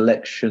music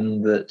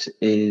collection that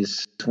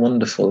is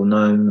wonderful, and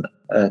I'm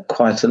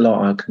quite a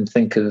lot. I can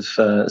think of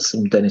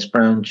some Dennis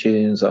Brown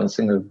tunes. I can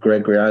think of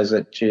Gregory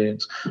Isaac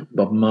tunes,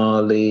 Bob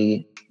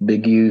Marley,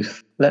 Big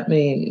Youth. Let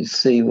me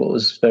see what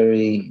was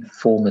very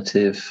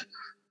formative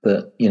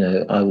that,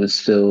 I would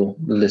still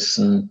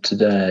listen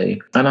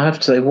today. And I have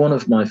to say, one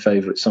of my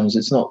favourite songs,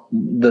 it's not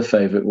the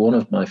favourite, one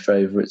of my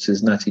favourites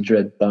is Natty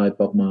Dread by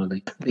Bob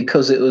Marley,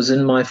 because it was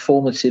in my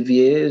formative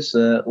years,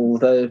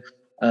 although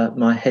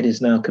my head is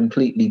now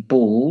completely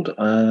bald.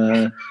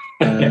 I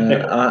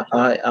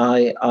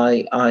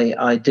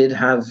did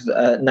have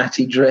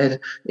Natty Dread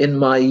in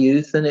my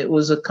youth, and it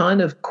was a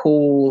kind of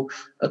call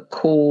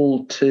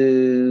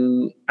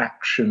to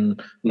action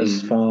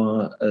as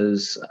far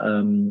as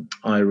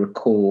I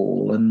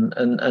recall, and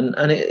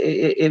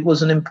it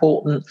was an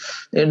important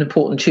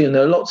tune.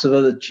 There are lots of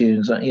other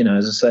tunes, as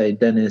I say,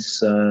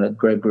 Dennis,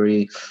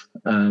 Gregory,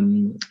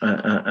 and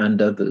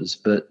others,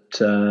 but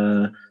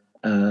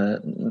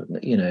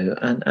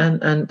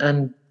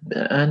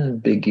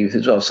and Big Youth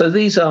as well. So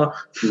these are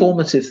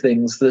formative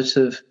things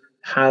that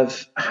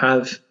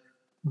have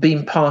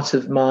been part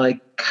of my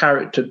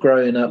character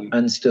growing up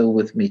and still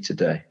with me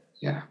today.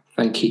 Yeah,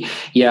 thank you.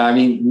 Yeah, I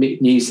mean,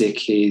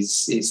 music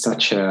is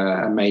such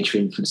a major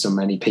influence on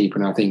many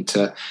people, and I think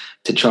to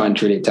try and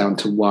drill it down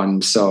to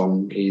one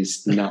song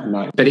is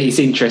not. But it's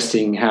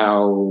interesting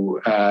how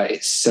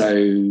it's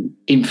so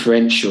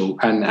influential,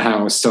 and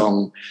how a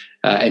song,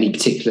 any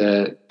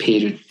particular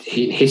period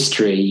in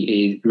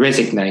history,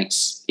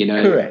 resonates.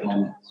 Correct.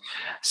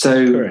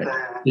 Correct.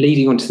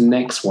 Leading on to the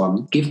next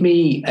one, give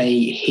me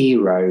a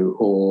hero,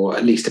 or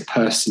at least a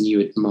person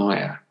you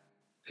admire.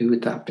 Who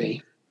would that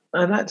be?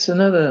 And that's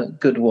another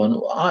good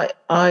one.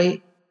 I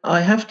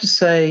have to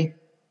say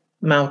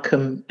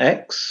Malcolm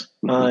X.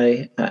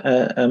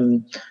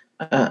 And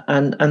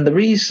the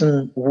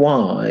reason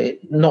why,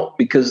 not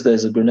because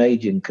there's a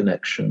Grenadian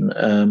connection,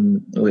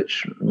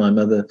 which my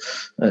mother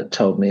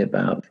told me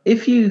about.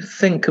 If you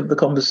think of the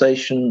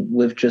conversation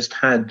we've just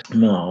had,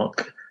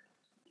 Mark,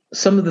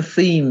 some of the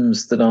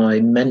themes that I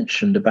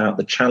mentioned about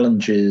the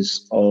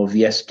challenges of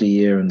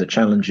yesteryear and the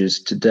challenges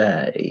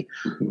today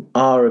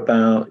are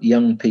about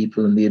young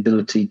people and the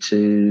ability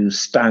to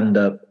stand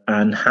up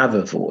and have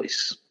a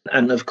voice.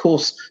 And of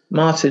course,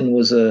 Martin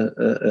was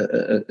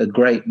a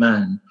great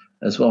man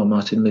as well,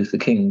 Martin Luther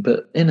King.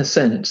 But in a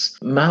sense,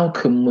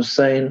 Malcolm was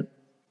saying,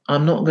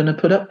 I'm not going to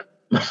put up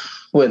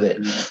with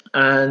it.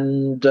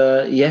 And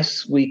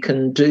yes, we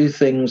can do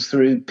things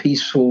through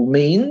peaceful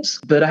means,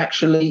 but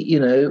actually,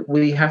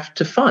 we have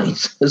to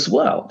fight as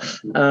well.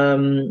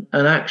 And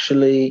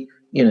actually,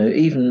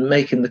 even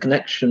making the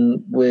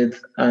connection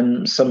with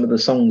some of the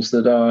songs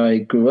that I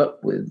grew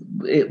up with,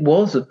 it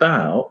was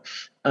about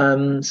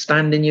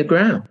standing your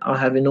ground. I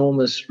have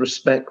enormous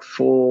respect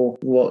for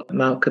what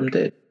Malcolm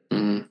did.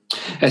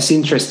 It's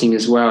interesting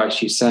as well,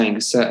 as you're saying,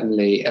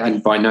 certainly,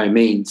 and by no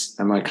means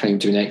am I claiming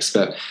to be an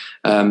expert,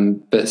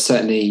 but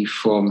certainly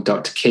from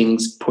Dr.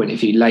 King's point of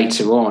view,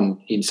 later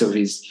on in sort of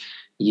his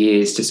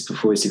years just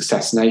before his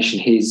assassination,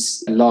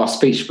 his last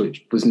speech,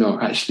 which was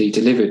not actually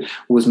delivered,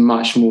 was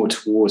much more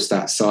towards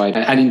that side.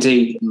 And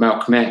indeed,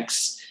 Malcolm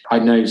X, I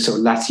know sort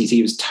of latties,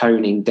 he was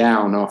toning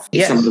down off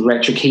some of the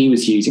rhetoric he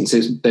was using. So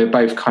they were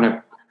both kind of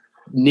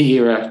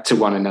nearer to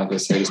one another,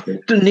 so to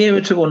speak.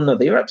 Nearer to one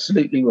another. You're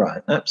absolutely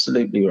right.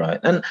 Absolutely right.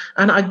 And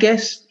I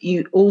guess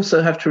you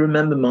also have to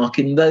remember, Mark,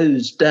 in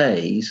those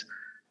days,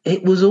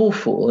 it was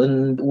awful.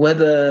 And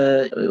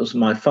whether it was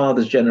my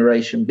father's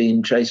generation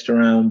being chased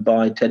around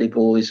by teddy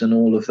boys and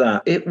all of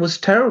that, it was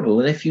terrible.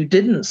 And if you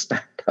didn't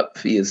stand up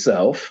for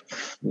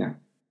yourself,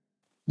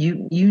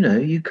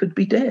 you could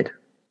be dead.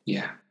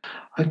 Yeah.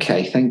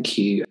 Okay, thank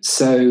you.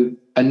 So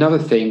another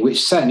thing,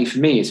 which certainly for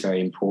me is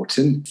very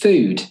important,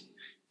 food.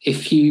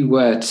 If you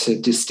were to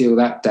distill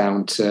that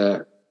down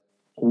to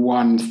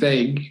one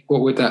thing,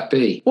 what would that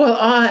be? Well,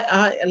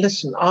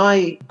 listen.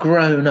 I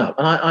grown up,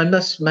 and I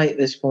must make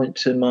this point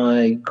to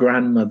my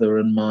grandmother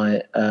and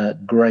my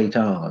great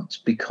aunt,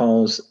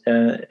 because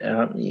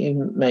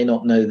you may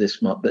not know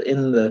this, Mark, but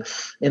in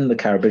the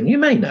Caribbean, you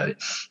may know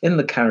it. In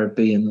the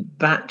Caribbean,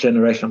 that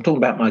generation, I'm talking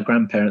about my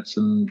grandparents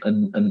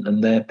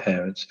and their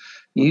parents,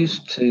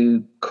 used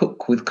to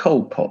cook with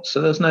coal pots,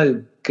 so there's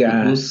no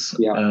gas.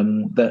 Yeah.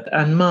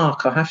 And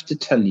Mark, I have to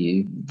tell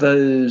you,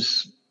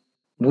 those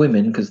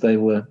women, because they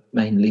were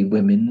mainly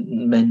women,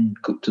 men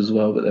cooked as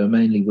well, but they were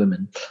mainly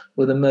women,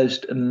 were the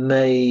most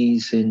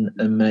amazing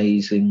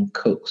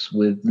cooks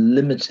with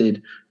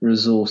limited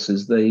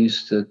resources. They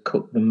used to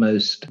cook the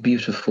most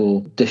beautiful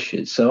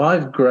dishes. So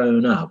I've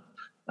grown up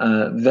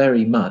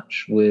very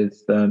much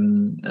with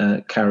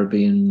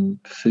Caribbean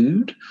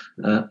food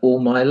all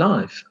my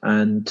life,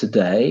 and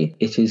today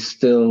it's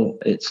still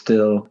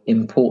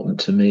important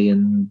to me,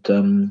 and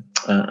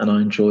I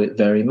enjoy it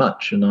very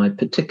much. And I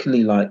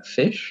particularly like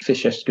fish.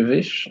 Fish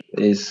escabeche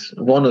is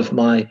one of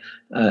my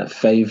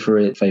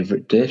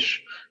favorite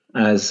dish,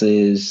 as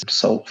is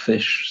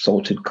saltfish,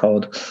 salted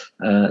cod,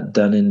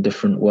 done in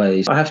different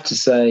ways. I have to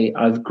say,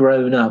 I've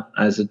grown up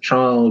as a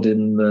child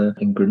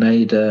in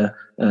Grenada.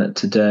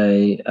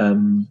 Today,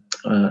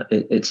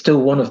 it's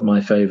still one of my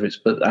favorites,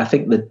 but I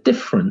think the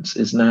difference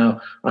is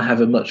now I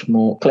have a much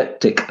more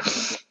eclectic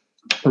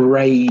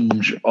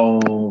range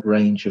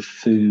of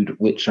food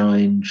which I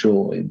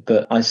enjoy.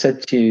 But I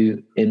said to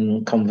you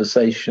in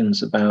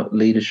conversations about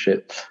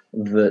leadership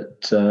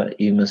that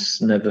you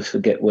must never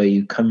forget where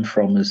you come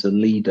from as a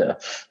leader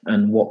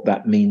and what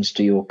that means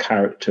to your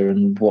character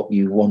and what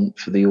you want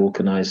for the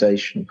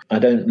organization. I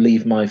don't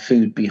leave my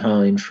food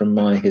behind from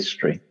my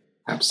history.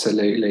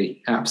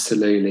 Absolutely.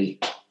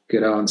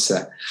 Good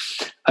answer.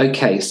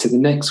 Okay, so the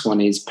next one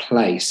is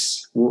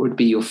place. What would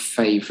be your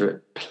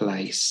favourite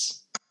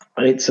place?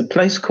 It's a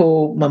place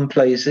called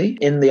Monplaisy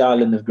in the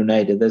island of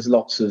Grenada. There's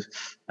lots of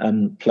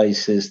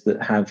places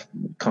that have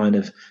kind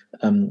of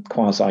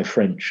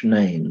quasi-French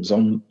names.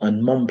 And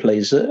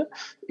Monplaisir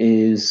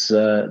is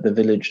the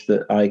village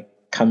that I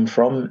come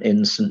from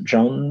in St.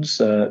 John's,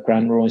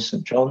 Grand Roy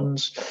St.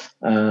 John's,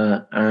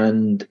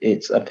 and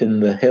it's up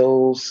in the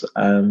hills,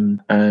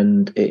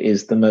 and it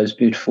is the most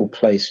beautiful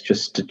place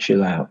just to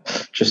chill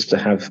out, just to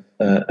have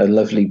a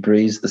lovely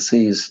breeze. The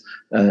sea's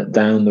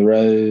down the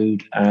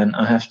road, and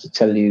I have to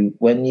tell you,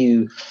 when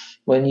you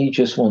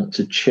just want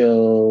to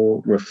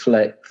chill,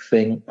 reflect,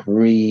 think,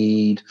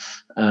 read,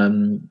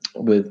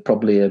 with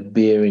probably a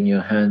beer in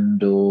your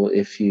hand, or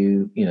if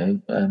you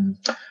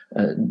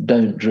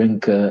don't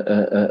drink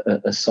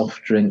a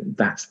soft drink,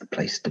 that's the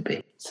place to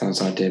be.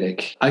 Sounds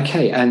idyllic.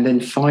 Okay, and then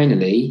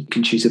finally, you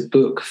can choose a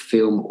book,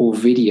 film, or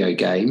video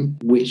game.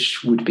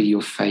 Which would be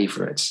your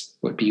favourite?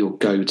 What would be your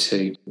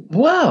go-to?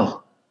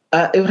 Well,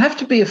 it would have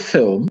to be a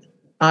film.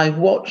 I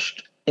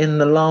watched in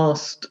the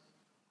last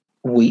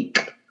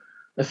week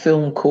a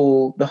film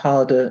called The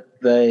Harder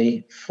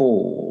They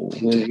Fall,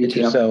 with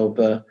Idris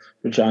Elba,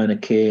 Regina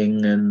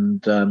King,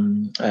 and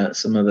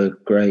some other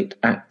great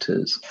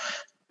actors.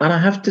 And I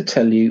have to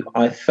tell you,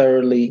 I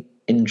thoroughly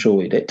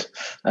enjoyed it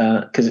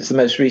because it's the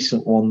most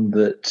recent one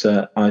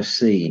that I've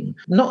seen.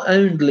 Not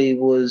only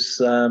was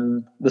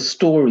the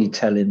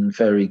storytelling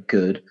very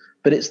good,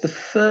 but it's the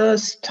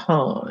first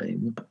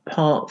time,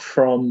 apart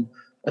from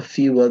a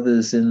few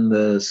others in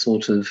the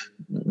sort of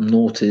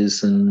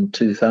noughties and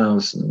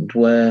 2000,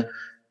 where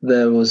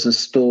there was a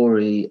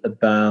story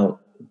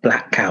about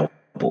black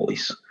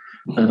cowboys.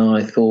 And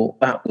I thought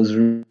that was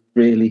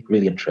really,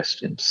 really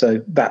interesting.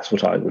 So that's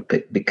what I would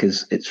pick,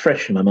 because it's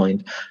fresh in my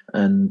mind.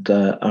 And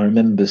I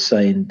remember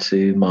saying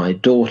to my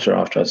daughter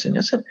after I'd seen it,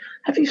 I said,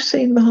 "Have you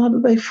seen The Harder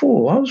They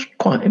Fall? I was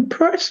quite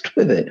impressed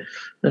with it."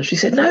 And she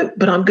said, "No,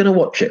 but I'm going to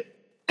watch it."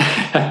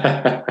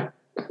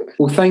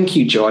 Well, thank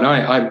you, John.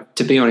 I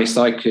to be honest,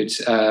 I could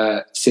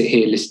sit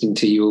here listening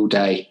to you all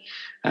day,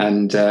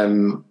 and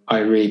I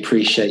really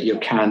appreciate your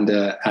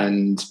candor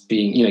and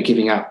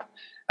giving up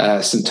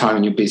some time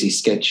in your busy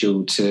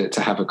schedule to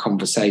have a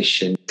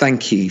conversation.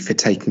 Thank you for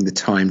taking the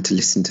time to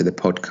listen to the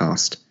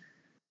podcast.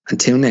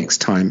 Until next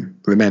time,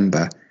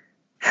 remember,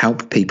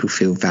 help people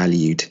feel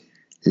valued.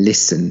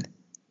 Listen,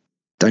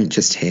 don't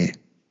just hear.